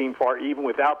take this team far, even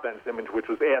without Ben Simmons, which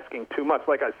was asking too much.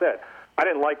 Like I said, I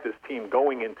didn't like this team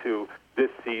going into this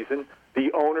season. The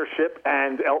ownership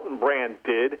and Elton Brand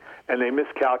did, and they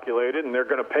miscalculated, and they're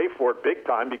going to pay for it big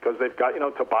time because they've got,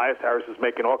 Tobias Harris is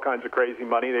making all kinds of crazy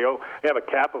money. They have a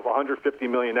cap of $150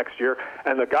 million next year,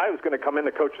 and the guy who's going to come in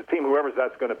to coach the team, whoever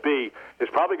that's going to be, is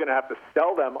probably going to have to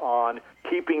sell them on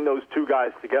keeping those two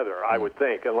guys together, I would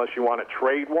think, unless you want to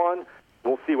trade one.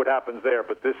 We'll see what happens there,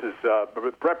 but this is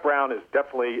Brett Brown is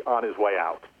definitely on his way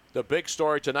out. The big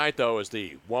story tonight, though, is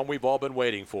the one we've all been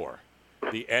waiting for.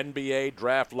 The NBA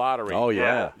draft lottery. Oh,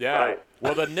 yeah. Right.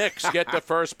 Well, the Knicks get the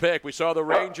first pick. We saw the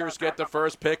Rangers get the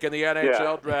first pick in the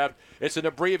NHL draft. It's an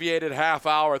abbreviated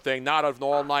half-hour thing, not an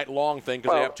all-night-long thing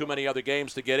because they have too many other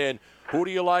games to get in. Who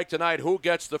do you like tonight? Who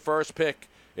gets the first pick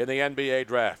in the NBA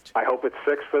draft? I hope it's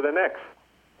 6 for the Knicks.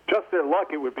 Just their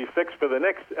luck, it would be fixed for the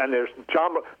Knicks. And there's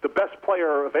the best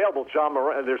player available, John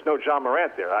Morant. There's no John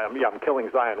Morant there. I'm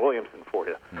killing Zion Williamson for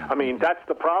you. I mean, that's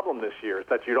the problem this year, is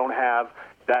that you don't have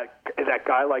that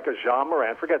guy like a John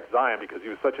Morant. Forget Zion because he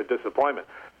was such a disappointment,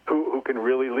 who can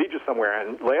really lead you somewhere.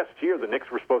 And last year, the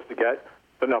Knicks were supposed to get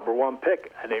the number 1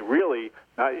 pick, and they really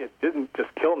it didn't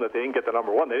just kill them that they didn't get the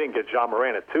number 1. They didn't get John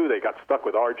Morant at 2. They got stuck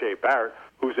with R.J. Barrett,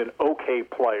 who's an okay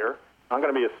player. Not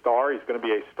going to be a star. He's going to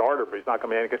be a starter, but he's not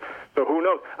going to be any good. So who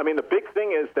knows? I mean, the big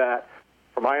thing is that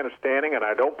from my understanding, and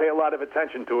I don't pay a lot of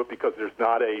attention to it because there's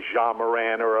not a Ja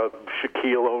Morant or a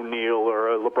Shaquille O'Neal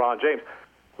or a LeBron James.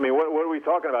 I mean, what are we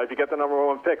talking about? If you get the number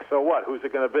 1 pick, so what? Who's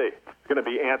it going to be? It's going to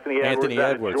be Anthony Edwards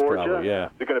out of Georgia. Probably, yeah.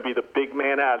 Is it going to be the big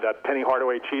man out of Penny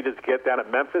Hardaway Cheetahs to get down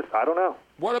at Memphis? I don't know.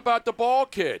 What about the ball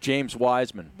kid? James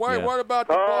Wiseman. What about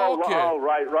the ball kid? Oh,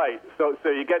 right. So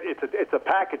you get it's a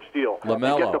package deal.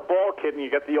 LaMelo. You get the ball kid and you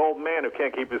get the old man who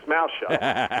can't keep his mouth shut.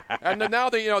 And then now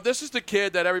this is the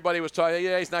kid that everybody was talking.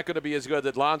 Yeah, he's not going to be as good.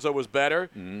 That Lonzo was better.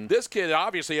 This kid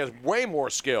obviously has way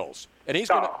more skills, and he's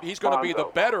going to be the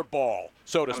better ball,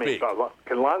 so to speak.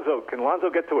 Can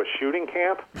Lonzo get to a shooting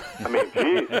camp? I mean,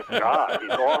 Jesus God, he's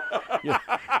awesome.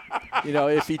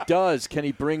 If he does, can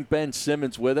he bring Ben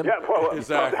Simmons with him? Yeah, well,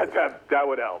 exactly. That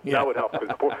would help. Yeah. That would help.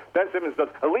 Because Ben Simmons does.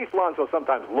 At least Lonzo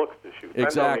sometimes looks to shoot. Ben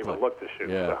don't even look to shoot.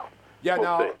 Yeah. So. Yeah, we'll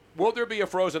now, see. will there be a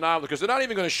frozen island? Because they're not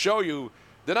even going to show you.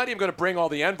 They're not even going to bring all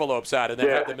the envelopes out and then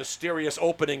have the mysterious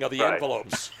opening of the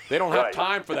envelopes. They don't have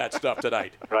time for that stuff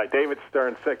tonight. Right. David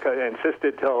Stern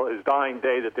insisted till his dying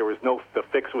day that the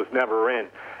fix was never in.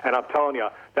 And I'm telling you,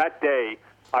 that day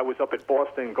I was up at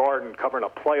Boston Garden covering a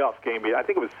playoff game. I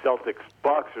think it was Celtics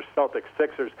Bucks or Celtics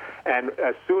Sixers. And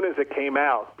as soon as it came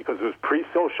out, because it was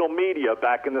pre-social media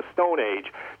back in the Stone Age,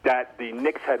 that the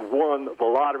Knicks had won the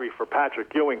lottery for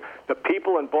Patrick Ewing, the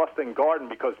people in Boston Garden,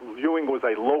 because Ewing was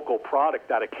a local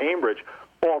product out of Cambridge,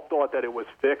 all thought that it was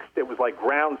fixed. It was like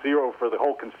ground zero for the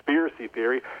whole conspiracy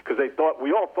theory, because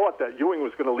we all thought that Ewing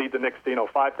was going to lead the Knicks to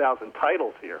 5,000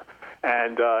 titles here.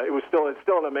 And it's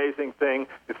still an amazing thing.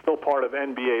 It's still part of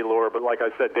NBA lore. But like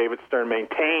I said, David Stern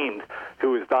maintained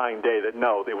to his dying day that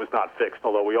no, it was not fixed.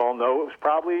 Although we all know it was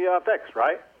probably fixed,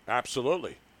 right?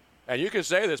 Absolutely. And you can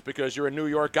say this because you're a New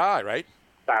York guy, right?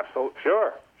 Absolutely.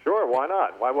 Sure. Why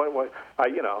not? Why?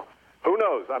 Who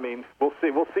knows? I mean, we'll see.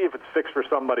 We'll see if it's fixed for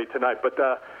somebody tonight. But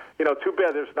too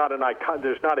bad there's not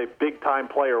a big time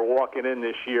player walking in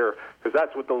this year, because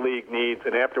that's what the league needs.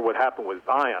 And after what happened with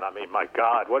Zion, I mean, my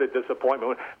God, what a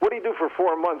disappointment! What did he do for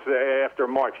 4 months after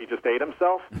March? He just ate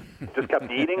himself. Just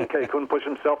kept eating. He couldn't push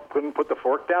himself. Couldn't put the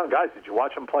fork down. Guys, did you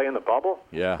watch him play in the bubble?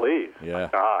 Yeah. Please. Yeah.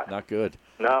 God. Not good.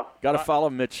 No. Got to follow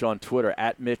Mitch on Twitter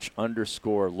at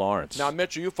 @Mitch_Lawrence. Now,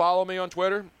 Mitch, you follow me on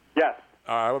Twitter? Yes.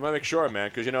 I want to make sure, man,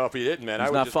 because if he didn't, man, He's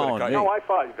I would not just going to cut following you. me. No, I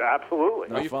follow you. Absolutely.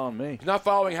 Not following me. He's not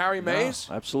following Harry Mays?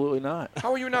 No, absolutely not.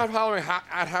 How are you not following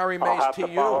at Harry Mays? I'll have to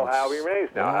follow Harry Mays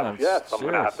now. Yes, I'm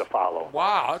going to have to follow.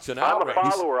 Wow, that's an outrage. I'm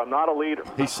a follower. I'm not a leader.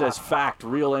 He says, fact,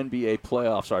 real NBA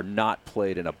playoffs are not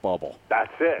played in a bubble.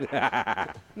 That's it.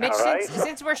 Mitch, right?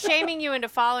 since we're shaming you into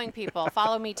following people,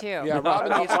 follow me too. Yeah,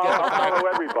 Robin needs to follow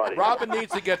everybody. Robin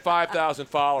needs to get 5,000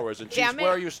 followers, and she's where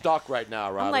are you stuck right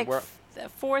now, Robin? I'm like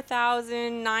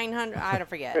 4,900. I don't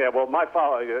forget. Yeah, well, I'm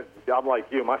like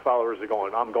you. My followers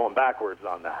are I'm going backwards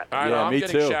on that. I know, I'm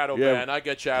getting shadow banned. I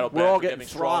get shadow banned. We're all for getting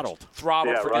giving throttled.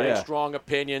 For giving strong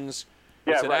opinions.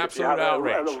 Yeah, it's an right. absolute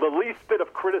outrage. The least bit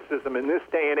of criticism in this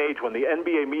day and age, when the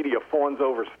NBA media fawns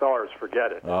over stars,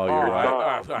 forget it. Oh, you're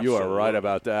right. You are right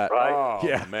about that. Right? Oh,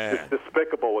 yeah. man. It's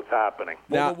despicable what's happening.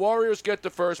 Well, the Warriors get the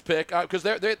first pick because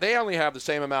they only have the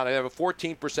same amount. They have a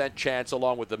 14% chance,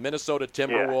 along with the Minnesota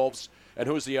Timberwolves. And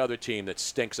who's the other team that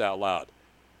stinks out loud?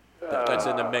 That's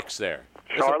in the mix there.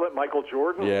 Charlotte, Michael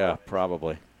Jordan? Yeah,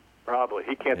 probably. Probably.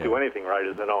 He can't do anything right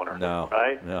as an owner. No.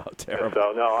 Right? No, terrible.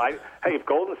 So, if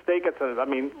Golden State gets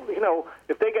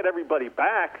if they get everybody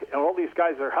back and all these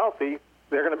guys are healthy,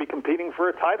 they're going to be competing for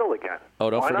a title again. Oh,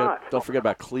 not? Don't forget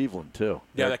about Cleveland, too.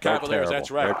 Yeah, the Cavaliers,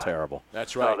 that's right. They're terrible.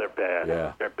 That's right. Oh, they're bad.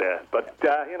 Yeah. They're bad. But, they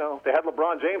had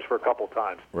LeBron James for a couple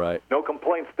times. Right. No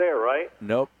complaints there, right?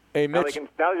 Nope. Hey, Mitch.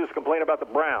 Now they just complain about the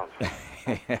Browns.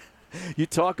 You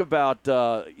talk about,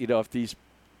 if these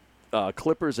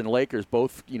Clippers and Lakers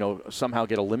both, somehow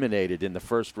get eliminated in the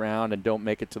first round and don't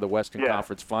make it to the Western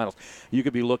Conference Finals, you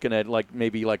could be looking at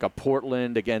maybe a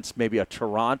Portland against maybe a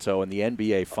Toronto in the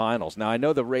NBA Finals. Now, I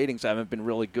know the ratings haven't been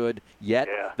really good yet.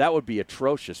 Yeah. That would be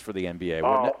atrocious for the NBA,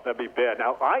 wouldn't it? That'd be bad.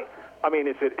 Now, I mean,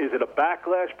 is it a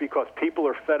backlash because people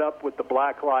are fed up with the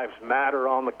Black Lives Matter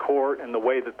on the court and the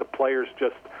way that the players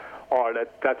just are?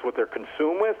 That's what they're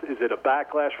consumed with? Is it a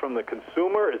backlash from the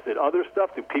consumer? Is it other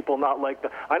stuff? Do people not like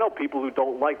I know people who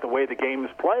don't like the way the game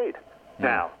is played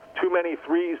now. Too many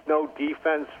threes, no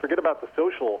defense. Forget about the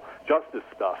social justice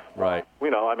stuff. Right.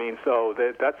 So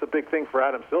that's a big thing for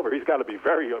Adam Silver. He's got to be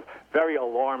very, very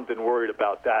alarmed and worried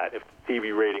about that if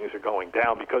TV ratings are going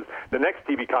down, because the next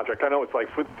TV contract, I know it's like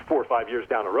 4 or 5 years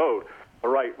down the road, but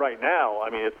right now,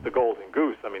 it's the golden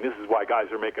goose. This is why guys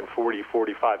are making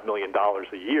 $40-45 million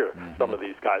a year, some of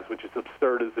these guys, which is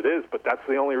absurd as it is, but that's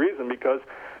the only reason, because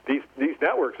these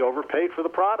networks overpaid for the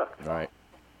product. Right.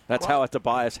 That's how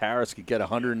Tobias Harris could get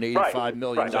 $185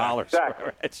 million.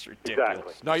 Exactly. It's ridiculous.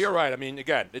 Exactly. No, you're right. I mean,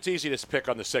 again, it's easy to pick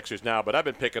on the Sixers now, but I've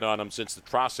been picking on them since the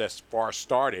process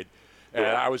started. And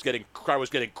I was getting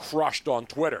crushed on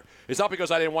Twitter. It's not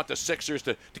because I didn't want the Sixers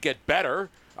to get better.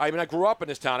 I mean, I grew up in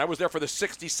this town. I was there for the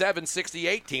 67,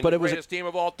 68 team, the greatest team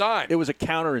of all time. It was a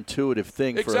counterintuitive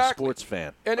thing for a sports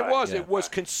fan. And it was. It was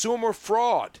consumer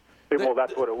fraud. Well,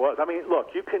 that's what it was. I mean,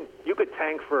 look, you could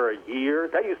tank for a year.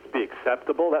 That used to be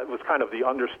acceptable. That was kind of the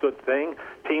understood thing.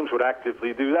 Teams would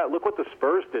actively do that. Look what the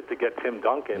Spurs did to get Tim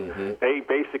Duncan. Mm-hmm. They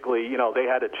basically, they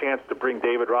had a chance to bring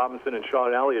David Robinson and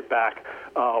Sean Elliott back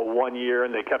 1 year,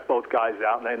 and they kept both guys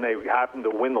out, and then they happened to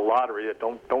win the lottery.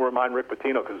 Don't remind Rick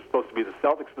Pitino because it's supposed to be the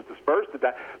Celtics, but the Spurs did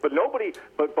that. But nobody.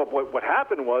 But what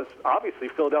happened was obviously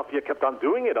Philadelphia kept on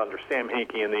doing it under Sam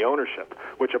Hinkie and the ownership,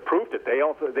 which approved it.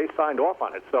 They signed off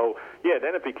on it. So. Yeah,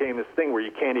 then it became this thing where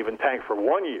you can't even tank for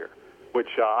 1 year, which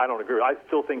I don't agree with. I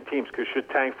still think teams should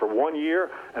tank for 1 year,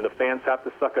 and the fans have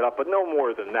to suck it up, but no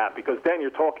more than that, because then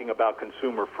you're talking about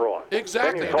consumer fraud.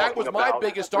 Exactly, and that was my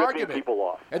biggest argument. People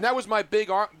off. And that was my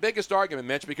biggest argument,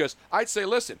 Mitch, because I'd say,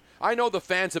 listen, I know the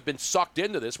fans have been sucked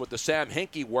into this with the Sam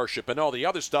Hinkie worship and all the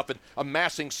other stuff and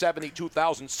amassing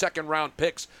 72,000 second-round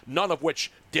picks, none of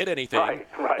which did anything,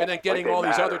 right. And then getting all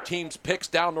these other teams' picks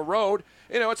down the road.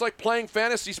 It's like playing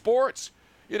fantasy sports.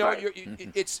 Right.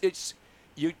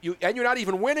 And you're not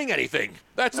even winning anything.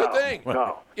 That's the thing.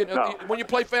 No. When you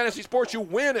play fantasy sports, you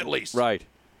win at least. Right.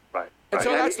 And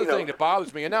so that's the thing that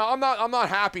bothers me. And now I'm not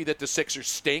happy that the Sixers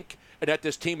stink and that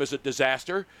this team is a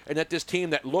disaster and that this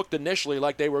team that looked initially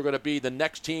like they were going to be the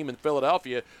next team in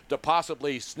Philadelphia to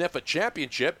possibly sniff a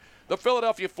championship. The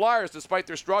Philadelphia Flyers, despite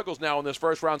their struggles now in this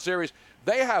first-round series,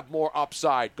 they have more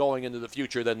upside going into the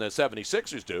future than the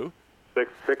 76ers do.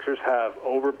 Sixers have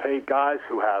overpaid guys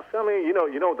who have. I mean, you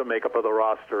know what the makeup of the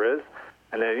roster is,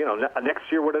 and then next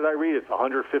year, what did I read? It's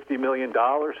 $150 million.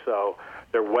 So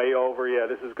they're way over. Yeah,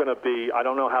 this is going to be. I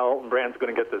don't know how Elton Brand's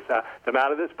going to get them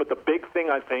out of this, but the big thing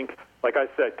I think, like I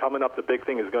said, coming up, the big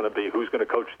thing is going to be who's going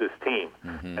to coach this team,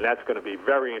 and that's going to be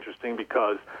very interesting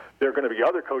because there are going to be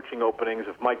other coaching openings.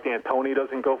 If Mike D'Antoni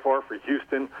doesn't go far for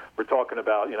Houston, we're talking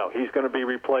about he's going to be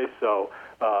replaced. So.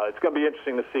 It's going to be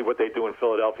interesting to see what they do in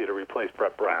Philadelphia to replace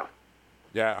Brett Brown.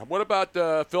 Yeah. What about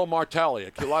Phil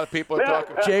Martelli? A lot of people are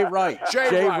talking. Jay Wright.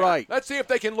 Jay Wright. Let's see if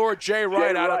they can lure Jay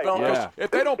Wright out of Villanova. Yeah. If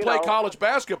they don't play college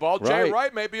basketball, Jay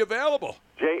Wright may be available.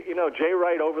 Jay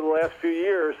Wright over the last few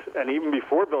years, and even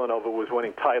before Villanova was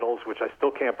winning titles, which I still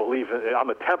can't believe. I'm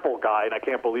a Temple guy, and I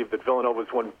can't believe that Villanova's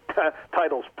won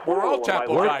titles. We're all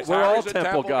Temple guys. We're all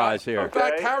Temple guys here. In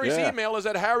fact, Harry's email is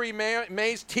at Harry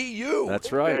Mays TU.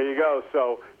 That's right. There you go.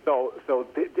 So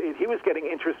he was getting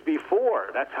interest before.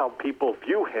 That's how people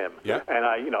view him. Yeah. And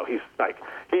he's like,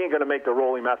 he ain't going to make the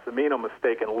Rolly Massimino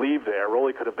mistake and leave there.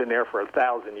 Rolly could have been there for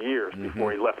 1,000 years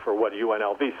before he left for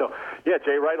UNLV. So yeah,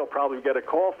 Jay Wright will probably get a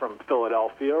call from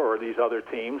Philadelphia or these other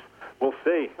teams. We'll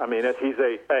see. I mean, he's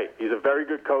a very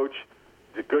good coach.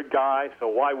 He's a good guy. So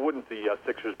why wouldn't the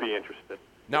Sixers be interested?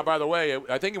 Now, by the way,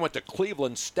 I think he went to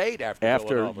Cleveland State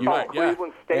after Villanova.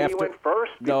 Cleveland State he went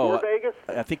first before Vegas?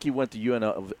 I think he went to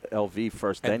UNLV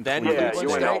first, and then Cleveland State.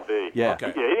 UNLV. Yeah.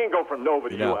 Okay. Yeah, he didn't go from Nova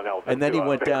to UNLV. And then he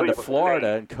went down to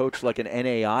Florida and coached like an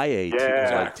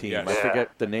NAIA team. Yeah. I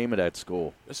forget the name of that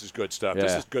school. This is good stuff.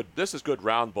 Yeah. This is good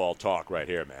round ball talk right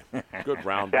here, man. Good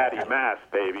round ball. Daddy Mass,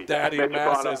 baby. Daddy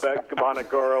Mass.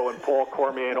 Bonaguro and Paul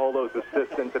Cormier and all those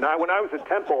assistants. And when I was at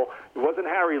Temple, it wasn't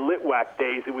Harry Litwack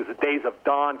days. It was the days of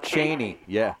Don Chaney.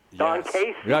 Yeah. Don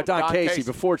Casey. Yeah, Don Casey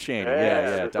before Chaney.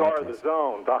 Yeah. The czar of the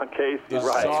zone. Don Casey. The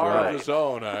czar of the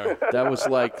zone. That was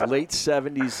like late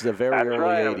 70s, the very early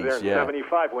 80s. I was there in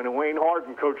 75 when Wayne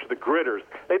Harden coached the Gritters.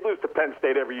 They'd lose to Penn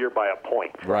State every year by a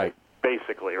point. Right.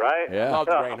 Basically, right? Yeah. Loved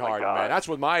Wayne Harden, man. That's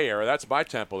with my era. That's my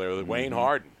Temple there with Wayne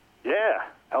Harden. Yeah.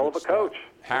 Hell of a coach.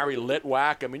 Harry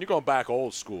Litwack. I mean, you're going back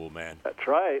old school, man. That's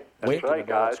right. That's right,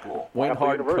 guys. Wayne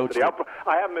Harden coached.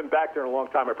 I haven't been back there in a long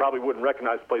time. I probably wouldn't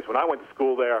recognize the place. When I went to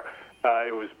school there,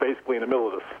 it was basically in the middle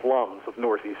of the slums of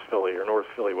Northeast Philly or North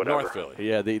Philly, whatever. North Philly.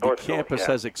 Yeah, the campus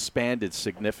has expanded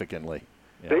significantly.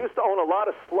 Yeah. They used to own a lot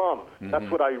of slums. That's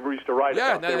what I used to write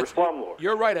about. They were slumlords.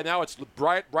 You're right, and now it's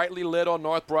brightly lit on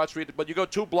North Broad Street. But you go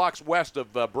 2 blocks west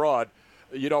of Broad,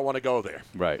 you don't want to go there.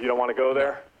 Right. You don't want to go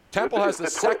there? Temple has the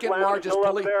second largest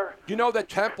police. You know that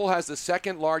Temple has the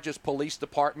second largest police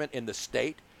department in the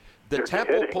state? The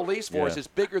Temple police force is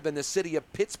bigger than the city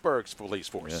of Pittsburgh's police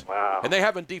force. Yeah. Wow. And they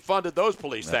haven't defunded those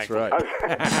police, thankfully. Right.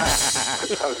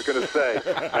 I was going to say,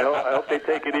 I hope they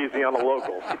take it easy on the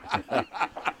locals.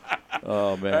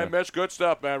 Oh, man. Hey, Mitch, good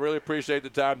stuff, man. Really appreciate the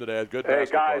time today. Good Hey,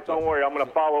 basketball guys, don't worry. I'm going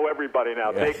to follow everybody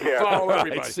now. Take care. Follow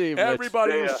everybody. Right, see you, Mitch.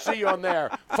 Everybody See you ya. see on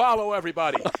there, follow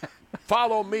everybody.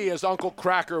 Follow me, as Uncle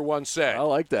Cracker once said. I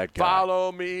like that guy.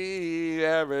 Follow me,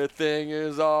 everything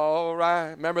is all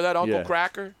right. Remember that Uncle Yeah.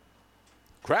 Cracker?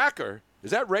 Cracker?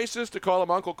 Is that racist to call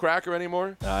him Uncle Cracker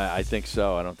anymore? I think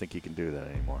so. I don't think he can do that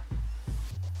anymore.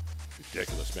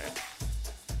 Ridiculous, man.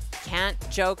 Can't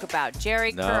joke about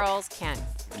Jerry No. curls. Can't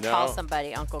No. call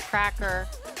somebody Uncle Cracker.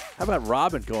 How about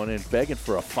Robin going in begging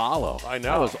for a follow? I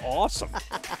know. That was awesome.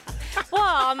 Well,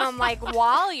 I'm like,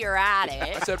 while you're at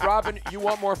it. I said, Robin, you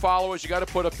want more followers? You got to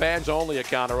put a fans only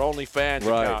account or OnlyFans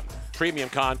Right. account. Premium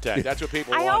content. That's what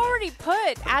people I want. already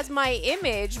put as my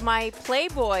image my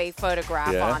Playboy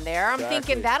photograph Yeah. on there. I'm Exactly.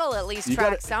 thinking that'll at least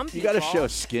track some people. You got to show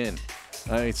skin.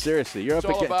 I mean, seriously, you're It's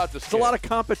up all against. about the There's a skin. lot of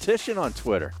competition on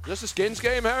Twitter. Is this a skins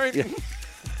game, Harry?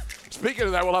 Speaking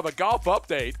of that, we'll have a golf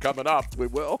update coming up. We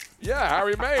will. Yeah,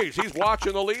 Harry Mays. He's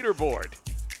watching the leaderboard.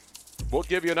 We'll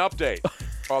give you an update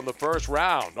on the first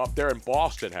round up there in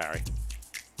Boston, Harry.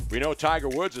 We know Tiger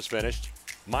Woods is finished.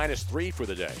 -3 for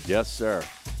the day. Yes, sir.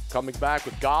 Coming back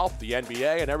with golf, the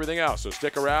NBA, and everything else. So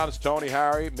stick around. It's Tony,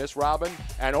 Harry, Miss Robin,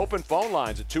 and open phone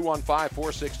lines at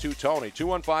 215-462-TONY.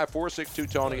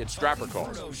 215-462-TONY. It's Strapper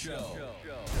calls.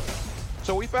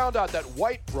 So we found out that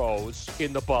white bros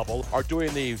in the bubble are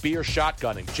doing the beer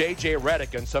shotgunning. J.J.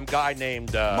 Redick and some guy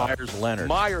named Myers Leonard.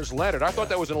 Myers Leonard. I thought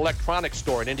that was an electronics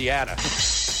store in Indiana.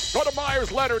 Go to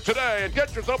Myers Leonard today and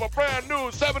get yourself a brand new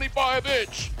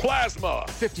 75-inch plasma.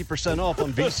 50% off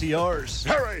on VCRs.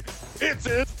 Harry, it's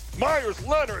Myers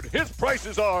Leonard. His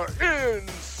prices are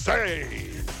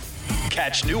insane.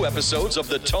 Catch new episodes of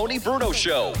The Tony Bruno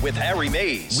Show with Harry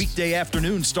Mays. Weekday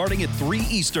afternoon starting at 3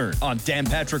 Eastern on Dan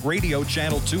Patrick Radio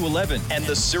Channel 211. And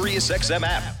the SiriusXM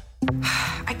app.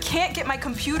 I can't get my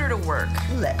computer to work.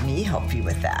 Let me help you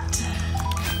with that.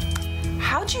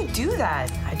 How'd you do that?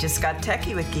 I just got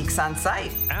techie with Geeks on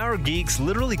Site. Our geeks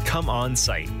literally come on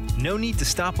site. No need to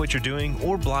stop what you're doing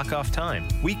or block off time.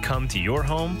 We come to your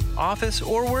home, office,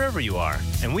 or wherever you are.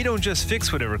 And we don't just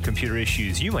fix whatever computer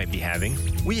issues you might be having.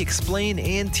 We explain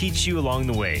and teach you along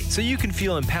the way so you can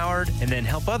feel empowered and then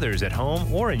help others at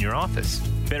home or in your office.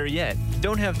 Better yet,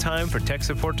 don't have time for tech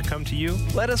support to come to you?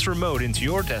 Let us remote into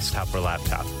your desktop or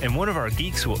laptop, and one of our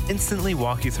geeks will instantly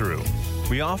walk you through.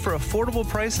 We offer affordable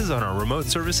prices on our remote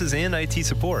services and IT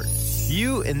support.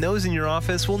 You and those in your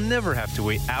office will never have to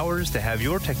wait hours to have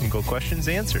your technical questions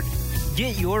answered.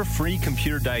 Get your free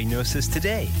computer diagnosis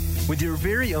today with your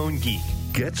very own geek.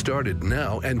 Get started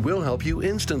now and we'll help you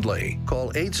instantly.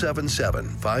 Call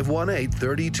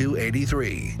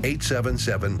 877-518-3283.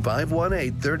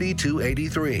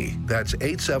 877-518-3283. That's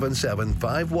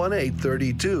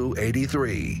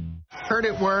 877-518-3283. Hurt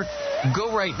at work?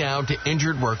 Go right now to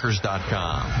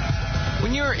injuredworkers.com.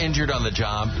 When you're injured on the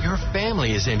job, your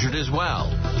family is injured as well.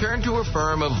 Turn to a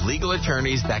firm of legal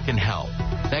attorneys that can help,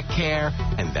 that care,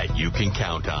 and that you can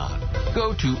count on.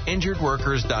 Go to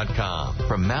injuredworkers.com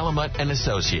from Malamut and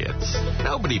Associates.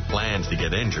 Nobody plans to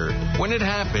get injured. When it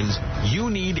happens, you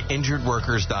need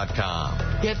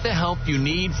injuredworkers.com. Get the help you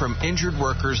need from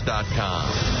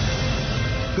injuredworkers.com.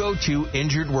 Go to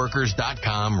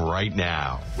injuredworkers.com right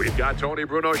now. We've got Tony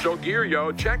Bruno Show gear,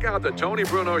 yo. Check out the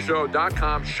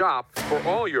TonyBrunoShow.com shop for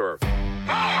all your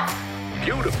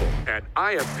beautiful and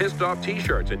I am pissed off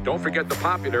t-shirts. And don't forget the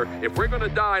popular, if we're going to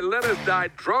die, let us die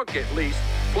drunk at least,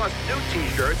 plus new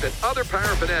t-shirts and other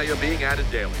paraphernalia being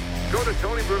added daily. Go to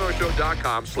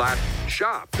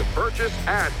TonyBrunoShow.com/shop to purchase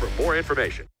and for more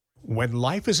information. When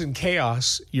life is in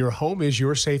chaos, your home is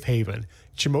your safe haven.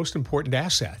 It's your most important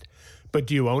asset. But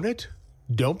do you own it?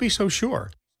 Don't be so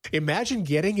sure. Imagine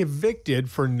getting evicted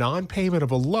for non-payment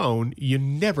of a loan you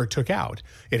never took out.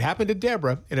 It happened to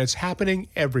Deborah, and it's happening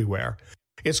everywhere.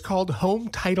 It's called home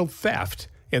title theft,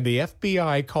 and the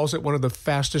FBI calls it one of the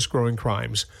fastest-growing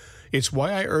crimes. It's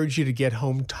why I urge you to get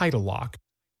Home Title Lock.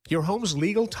 Your home's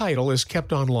legal title is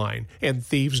kept online, and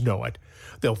thieves know it.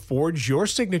 They'll forge your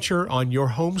signature on your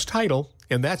home's title,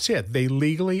 and that's it. They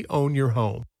legally own your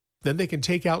home. Then they can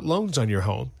take out loans on your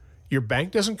home. Your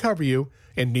bank doesn't cover you,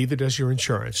 and neither does your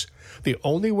insurance. The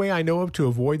only way I know of to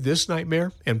avoid this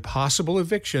nightmare and possible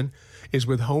eviction is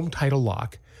with Home Title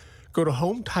Lock. Go to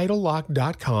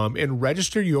HomeTitleLock.com and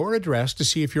register your address to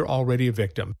see if you're already a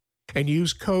victim. And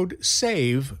use code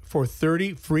SAVE for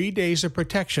 30 free days of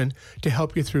protection to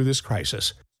help you through this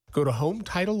crisis. Go to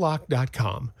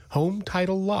HomeTitleLock.com.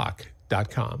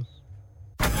 HomeTitleLock.com.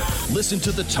 Listen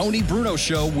to The Tony Bruno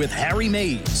Show with Harry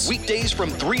Mays. Weekdays from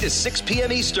 3 to 6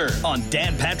 p.m. Eastern. On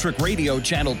Dan Patrick Radio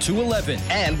Channel 211.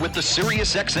 And with the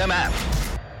SiriusXM app.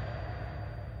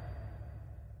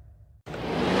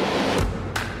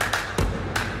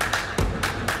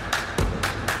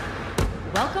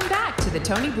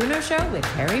 Tony Bruno Show with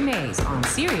Harry Mays on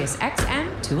Sirius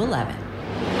XM 211.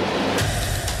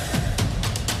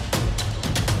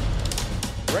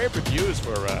 Rave reviews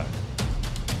for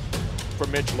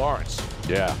Mitch Lawrence.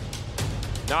 Yeah.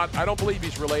 I don't believe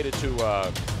he's related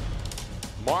to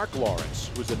Mark Lawrence,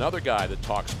 who's another guy that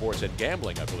talks sports and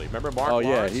gambling, I believe. Remember Mark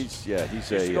Lawrence? He's he used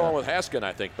to go on with Haskin,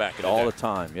 I think, back in the day. all the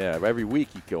time. Yeah, every week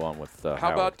he'd go on with How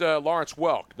Howard. about Lawrence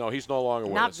Welk? No, he's no longer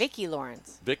with us. Not Vicki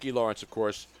Lawrence. Vicki Lawrence, of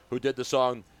course, who did the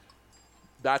song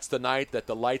 "That's the Night That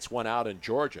the Lights Went Out in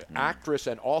Georgia." Actress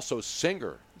and also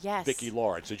singer. Yes. Vicki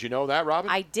Lawrence. Did you know that, Robin?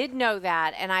 I did know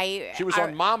that, and She was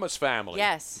on Mama's Family.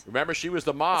 Yes. Remember, she was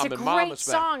the mom it's a in great Mama's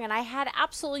Family. song, and I had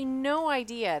absolutely no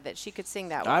idea that she could sing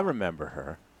that well. I remember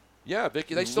her. Yeah,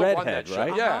 Vicki. They still won that Redhead, show.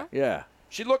 right? Yeah. Yeah.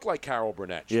 She looked like Carol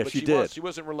Burnett. Yeah, but she did. She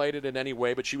wasn't related in any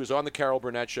way, but she was on the Carol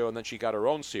Burnett show, and then she got her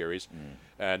own series.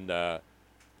 And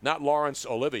not Laurence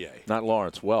Olivier. Not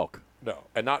Lawrence Welk. No.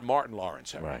 And not Martin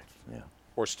Lawrence. Harry. Right. Yeah.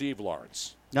 Or Steve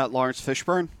Lawrence. Not Lawrence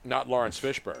Fishburne? Not Lawrence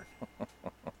Fishburne.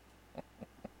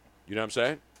 You know what I'm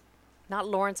saying? Not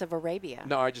Lawrence of Arabia.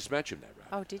 No, I just mentioned that.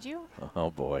 Oh, did you? Oh,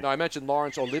 boy. No, I mentioned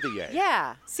Laurence Olivier.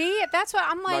 Yeah. See, that's what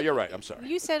I'm like. No, you're right. I'm sorry.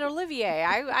 You said Olivier.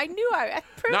 I knew. I'm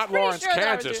Not pretty Lawrence, sure that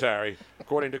Kansas, was Harry,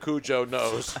 according to Cujo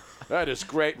Knows. That is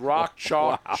great rock,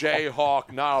 chalk,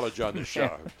 Jayhawk knowledge on the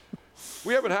show.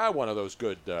 We haven't had one of those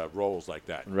good rolls like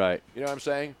that. Right. You know what I'm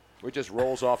saying? It just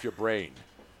rolls off your brain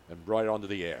and right onto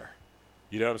the air.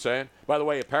 You know what I'm saying? By the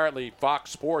way, apparently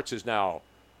Fox Sports has now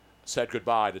said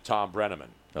goodbye to Tom Brenneman.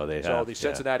 Oh, they So have. the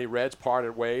Cincinnati Reds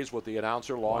parted ways with the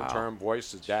announcer, long-term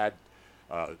voice. His dad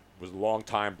was a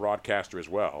long-time broadcaster as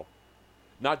well.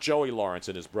 Not Joey Lawrence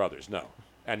and his brothers, no.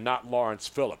 And not Lawrence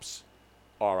Phillips,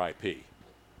 R.I.P.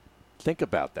 Think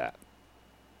about that.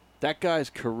 That guy's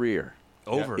career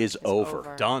is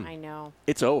over. Done. I know.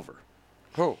 It's over.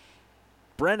 Who?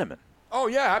 Brenneman. Oh,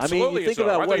 yeah, I mean, absolutely. you think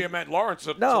about I what- thought you meant Lawrence,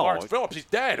 No. Lawrence Phillips. He's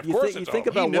dead. Of You course think, you it's think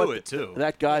over. about He knew what it, too.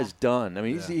 that guy's done. I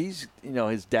mean, he's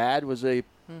his dad was a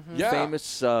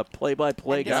famous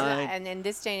play-by-play guy. And in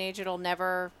this day and age, it'll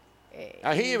never.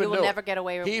 He even will knew never it. get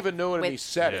away. He even knew it, and he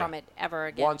said from it ever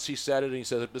again. Once he said it, and he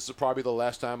said, "This is probably the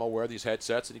last time I'll wear these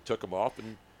headsets," and he took them off.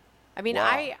 And I mean,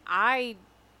 wow. I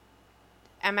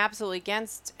am absolutely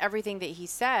against everything that he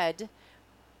said,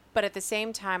 but at the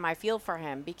same time, I feel for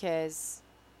him because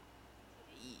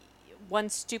one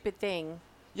stupid thing.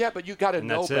 Yeah, but you got to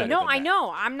know better. No, than I that.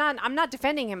 know. I'm not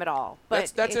defending him at all.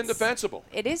 But That's it's indefensible.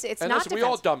 It is. It's and not. listen, we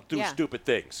all do yeah. stupid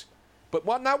things, but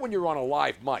not when you're on a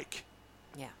live mic.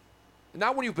 Yeah.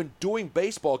 Not when you've been doing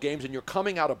baseball games and you're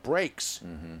coming out of breaks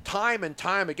time and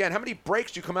time again. How many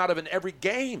breaks do you come out of in every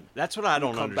game? That's what I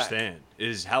don't come back? understand.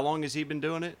 Is how long has he been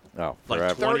doing it? Oh, like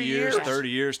forever. 20 30 years, years. 30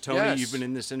 years. Tony, Yes. you've been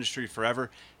in this industry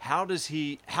forever. How does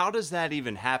that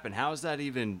even happen? How is that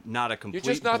even not a complete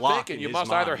You're just not block thinking. in You his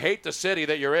must mind? either hate the city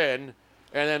that you're in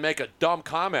and then make a dumb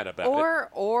comment about it.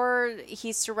 Or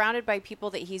he's surrounded by people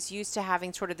that he's used to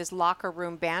having sort of this locker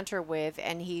room banter with,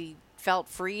 and he felt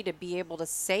free to be able to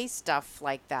say stuff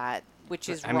like that, which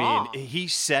is wrong. I mean, he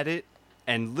said it,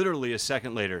 and literally a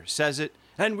second later says it,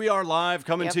 and we are live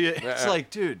coming to you. It's like,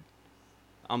 dude,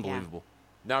 unbelievable.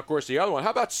 Now, of course, the other one.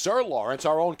 How about Sir Lawrence,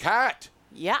 our own cat?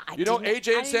 Yeah, You know,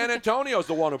 AJ in San Antonio is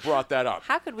the one who brought that up.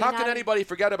 How could we How not- can anybody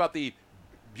forget about the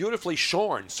beautifully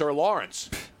shorn Sir Lawrence?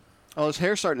 Oh, his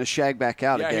hair's starting to shag back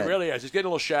out Yeah, again. he really is. He's getting a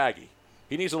little shaggy.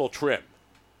 He needs a little trim.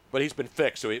 But he's been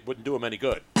fixed, so it wouldn't do him any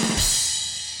good.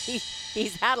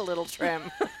 He's had a little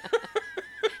trim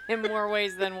in more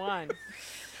ways than one.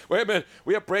 Wait a minute.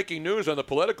 We have breaking news on the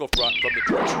political front from the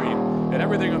Twitch stream. And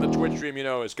everything on the Twitch stream, you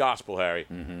know, is gospel, Harry.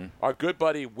 Our good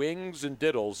buddy Wings and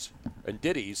Diddles and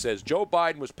Diddy says Joe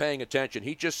Biden was paying attention.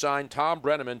 He just signed Tom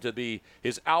Brenneman to be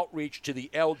his outreach to the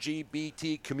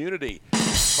LGBT community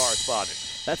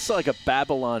correspondent. That's like a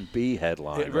Babylon Bee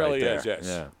headline. It really right is, there. yes.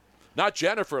 Yeah. Not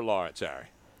Jennifer Lawrence, Harry.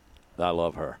 I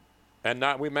love her. And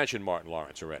we mentioned Martin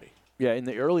Lawrence already. Yeah, in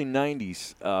the early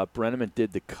 90s, Brenneman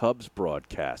did the Cubs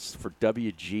broadcasts for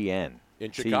WGN.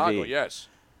 In Chicago, TV. yes.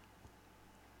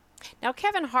 Now,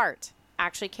 Kevin Hart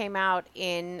actually came out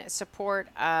in support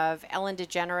of Ellen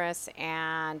DeGeneres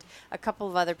and a couple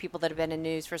of other people that have been in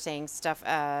news for saying stuff,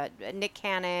 Nick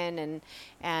Cannon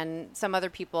and some other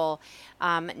people.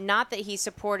 Not that he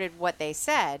supported what they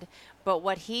said, but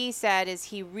what he said is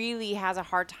he really has a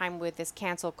hard time with this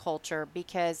cancel culture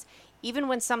because even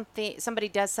when somebody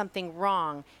does something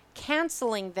wrong,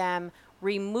 canceling them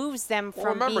removes them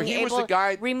from remember, being he was able the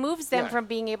guy- removes them Yeah. from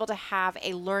being able to have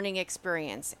a learning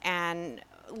experience and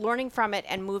learning from it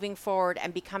and moving forward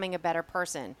and becoming a better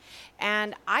person.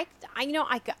 And I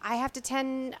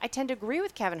tend to agree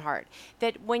with Kevin Hart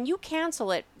that when you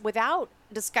cancel it without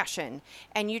discussion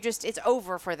and it's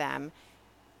over for them,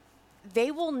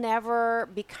 they will never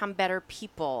become better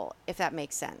people, if that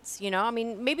makes sense. You know, I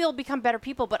mean, maybe they'll become better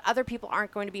people, but other people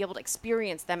aren't going to be able to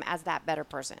experience them as that better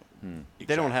person.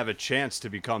 They don't have a chance to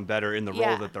become better in the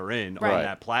role that they're in on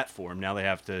that platform. Now they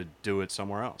have to do it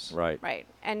somewhere else. Right. Right.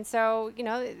 And so, you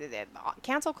know,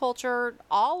 cancel culture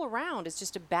all around is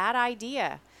just a bad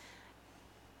idea.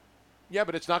 Yeah,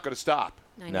 but it's not going to stop.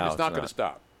 I know. It's not going to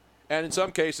stop. And in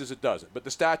some cases, it doesn't. But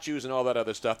the statues and all that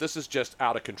other stuff, this is just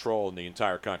out of control in the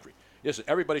entire country. Yes,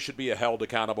 everybody should be held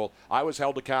accountable. I was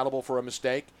held accountable for a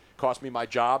mistake. Cost me my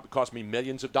job. Cost me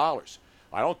millions of dollars.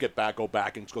 I don't go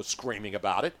back and go screaming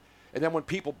about it. And then when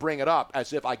people bring it up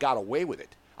as if I got away with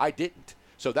it, I didn't.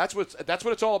 So that's what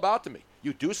it's all about to me.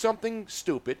 You do something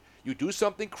stupid, you do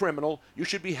something criminal, you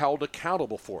should be held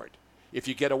accountable for it. If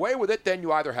you get away with it, then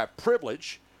you either have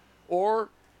privilege or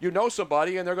you know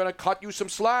somebody and they're going to cut you some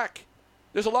slack.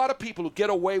 There's a lot of people who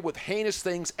get away with heinous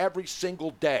things every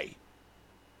single day.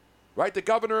 Right? The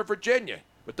governor of Virginia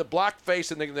with the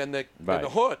blackface and the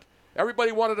hood.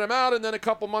 Everybody wanted him out, and then a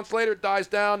couple months later it dies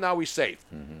down. Now he's safe.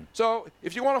 So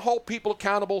if you want to hold people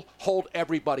accountable, hold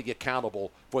everybody accountable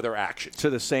for their actions. To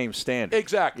the same standard.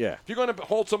 Exactly. Yeah. If you're going to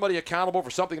hold somebody accountable for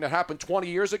something that happened 20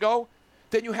 years ago,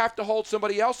 then you have to hold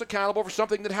somebody else accountable for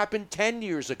something that happened 10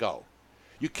 years ago.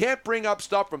 You can't bring up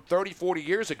stuff from 30, 40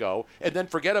 years ago and then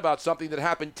forget about something that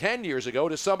happened 10 years ago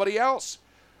to somebody else.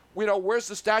 You know, where's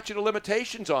the statute of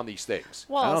limitations on these things?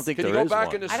 Well, I don't think Can there you go is back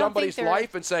one. into somebody's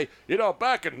life and say, you know,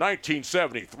 back in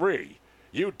 1973,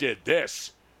 you did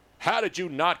this. How did you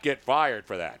not get fired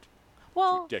for that?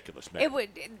 Well, it's ridiculous, man.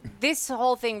 This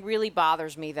whole thing really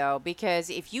bothers me, though, because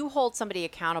if you hold somebody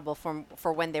accountable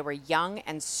for when they were young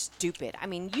and stupid, I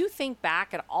mean, you think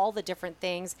back at all the different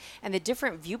things and the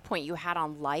different viewpoint you had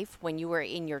on life when you were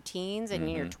in your teens and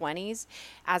in your 20s,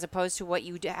 as opposed to what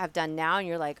you have done now, and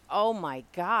you're like, oh, my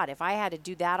God, if I had to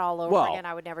do that all over again,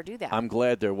 I would never do that. I'm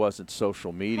glad there wasn't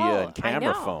social media and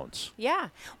camera phones. Yeah.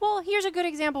 Well, here's a good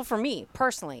example for me,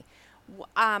 personally.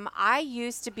 I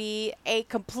used to be a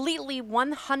completely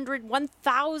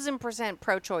 1,000%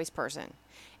 pro-choice person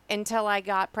until I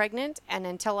got pregnant and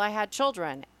until I had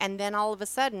children. And then all of a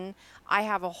sudden, I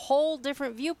have a whole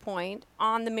different viewpoint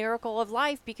on the miracle of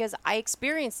life because I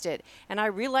experienced it and I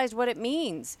realized what it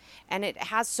means. And it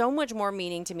has so much more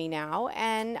meaning to me now,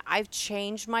 and I've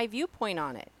changed my viewpoint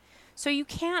on it. So you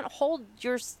can't hold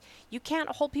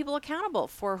people accountable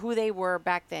for who they were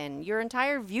back then. Your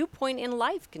entire viewpoint in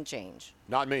life can change.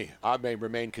 Not me. I may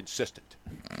remain consistent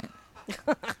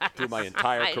through my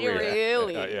entire career.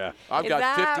 Really? Yeah. I've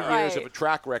got 50 years of a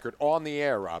track record on the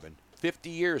air, Robin.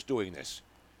 50 years doing this.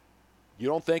 You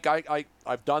don't think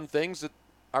I've done things that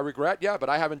I regret? Yeah, but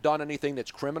I haven't done anything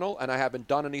that's criminal, and I haven't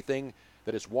done anything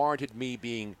that has warranted me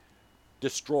being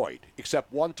destroyed,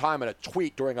 except one time in a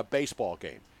tweet during a baseball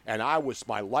game. And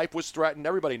my life was threatened.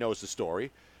 Everybody knows the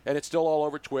story. And it's still all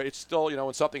over Twitter. It's still, you know,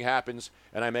 when something happens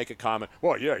and I make a comment,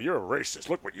 well, yeah, you're a racist.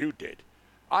 Look what you did.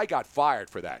 I got fired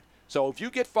for that. So if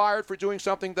you get fired for doing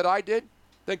something that I did,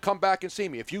 then come back and see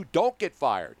me. If you don't get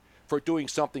fired for doing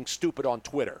something stupid on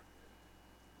Twitter,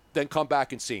 then come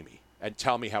back and see me and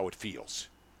tell me how it feels.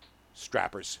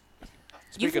 Strappers.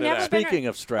 Speaking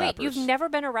of strappers. Wait, you've never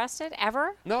been arrested,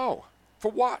 ever? No.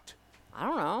 For what? I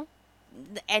don't know.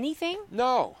 Anything?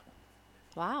 No.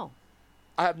 Wow.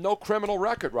 I have no criminal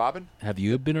record, Robin. Have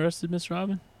you been arrested, Miss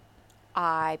Robin?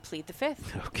 I plead the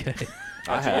fifth. Okay.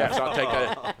 Yes, I'll take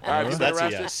that. Have you been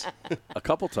arrested? A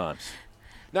couple times.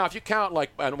 Now, if you count,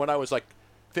 like, when I was like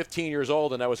 15 years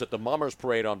old and I was at the Mummers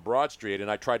Parade on Broad Street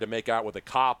and I tried to make out with a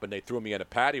cop and they threw me in a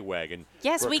paddy wagon.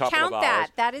 Yes, for a we couple count of that. hours.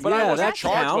 That is But I wasn't that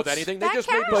charged counts. with anything. They That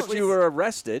just made But you were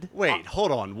arrested. Wait,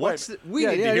 hold on. We Yeah, need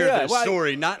yeah, to hear yeah. the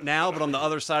story, not now, but on the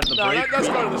other side of the No, break. let's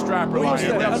go to the strapper line.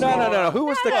 No. Who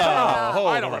was the cop?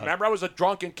 I don't remember. I was a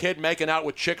drunken kid making out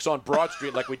with chicks on Broad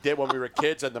Street like we did when we were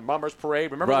kids at the Mummers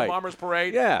Parade. Remember Right. the Mummers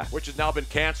Parade? Yeah. Which has now been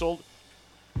canceled.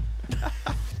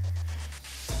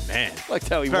 Man, Like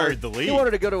how he buried the lead. He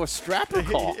wanted to go to a strapper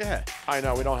call. Yeah. I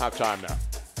know. We don't have time now.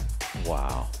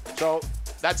 Wow. So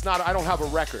that's not. I don't have a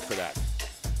record for that.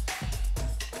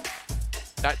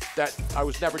 That I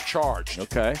was never charged.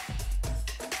 Okay.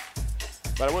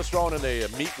 But I was thrown in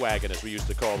the meat wagon, as we used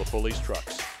to call the police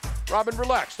trucks. Robin,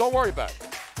 relax. Don't worry about it.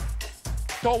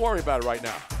 Don't worry about it right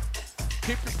now.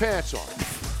 Keep your pants on.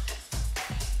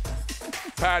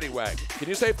 Paddy wagon. Can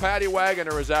you say paddy wagon,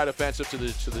 or is that offensive to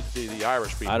the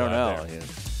Irish people? I don't know. out there?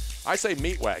 I say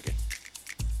meat wagon.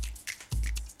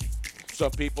 Some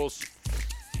people's.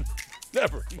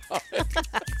 Never mind.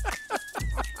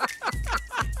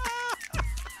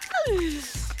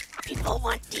 People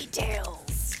want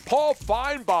details. Paul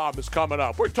Feinbaum is coming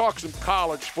up. We're talking some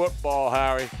college football,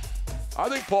 Harry. I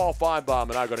think Paul Feinbaum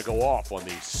and I are going to go off on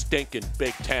the stinking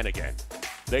Big Ten again.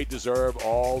 They deserve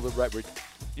all the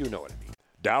you know what I mean.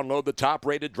 Download the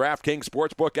top-rated DraftKings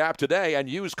Sportsbook app today and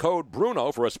use code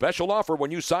BRUNO for a special offer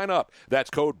when you sign up. That's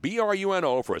code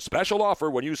BRUNO for a special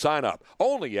offer when you sign up.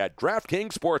 Only at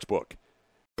DraftKings Sportsbook.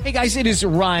 Hey guys, it is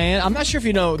Ryan. I'm not sure if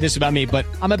you know this about me, but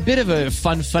I'm a bit of a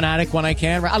fun fanatic when I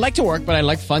can. I like to work, but I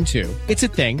like fun too. It's a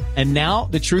thing. And now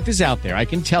the truth is out there. I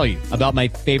can tell you about my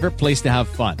favorite place to have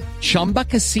fun. Chumba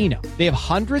Casino. They have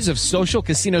hundreds of social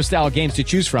casino style games to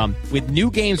choose from with new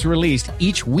games released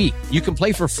each week. You can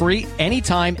play for free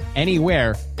anytime,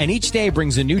 anywhere. And each day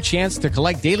brings a new chance to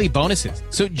collect daily bonuses.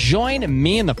 So join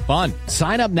me in the fun.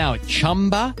 Sign up now at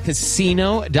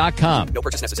ChumbaCasino.com. No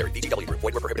purchase necessary. VGW. Void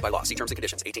where prohibited by law. See terms and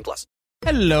conditions. 18+.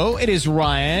 Hello, it is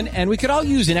Ryan, and we could all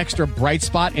use an extra bright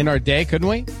spot in our day, couldn't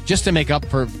we? Just to make up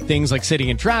for things like sitting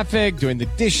in traffic, doing the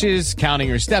dishes, counting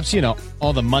your steps, you know,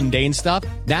 all the mundane stuff.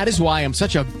 That is why I'm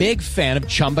such a big fan of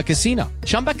Chumba Casino.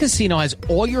 Chumba Casino has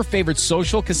all your favorite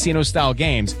social casino-style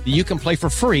games that you can play for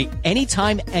free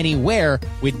anytime, anywhere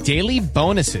with daily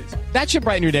bonuses. That should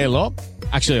brighten your day a little.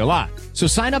 Actually, a lot. So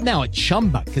sign up now at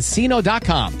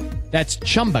ChumbaCasino.com. That's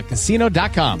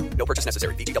ChumbaCasino.com. No purchase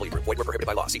necessary. VGW. Void where prohibited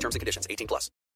by law. See terms and conditions. 18+.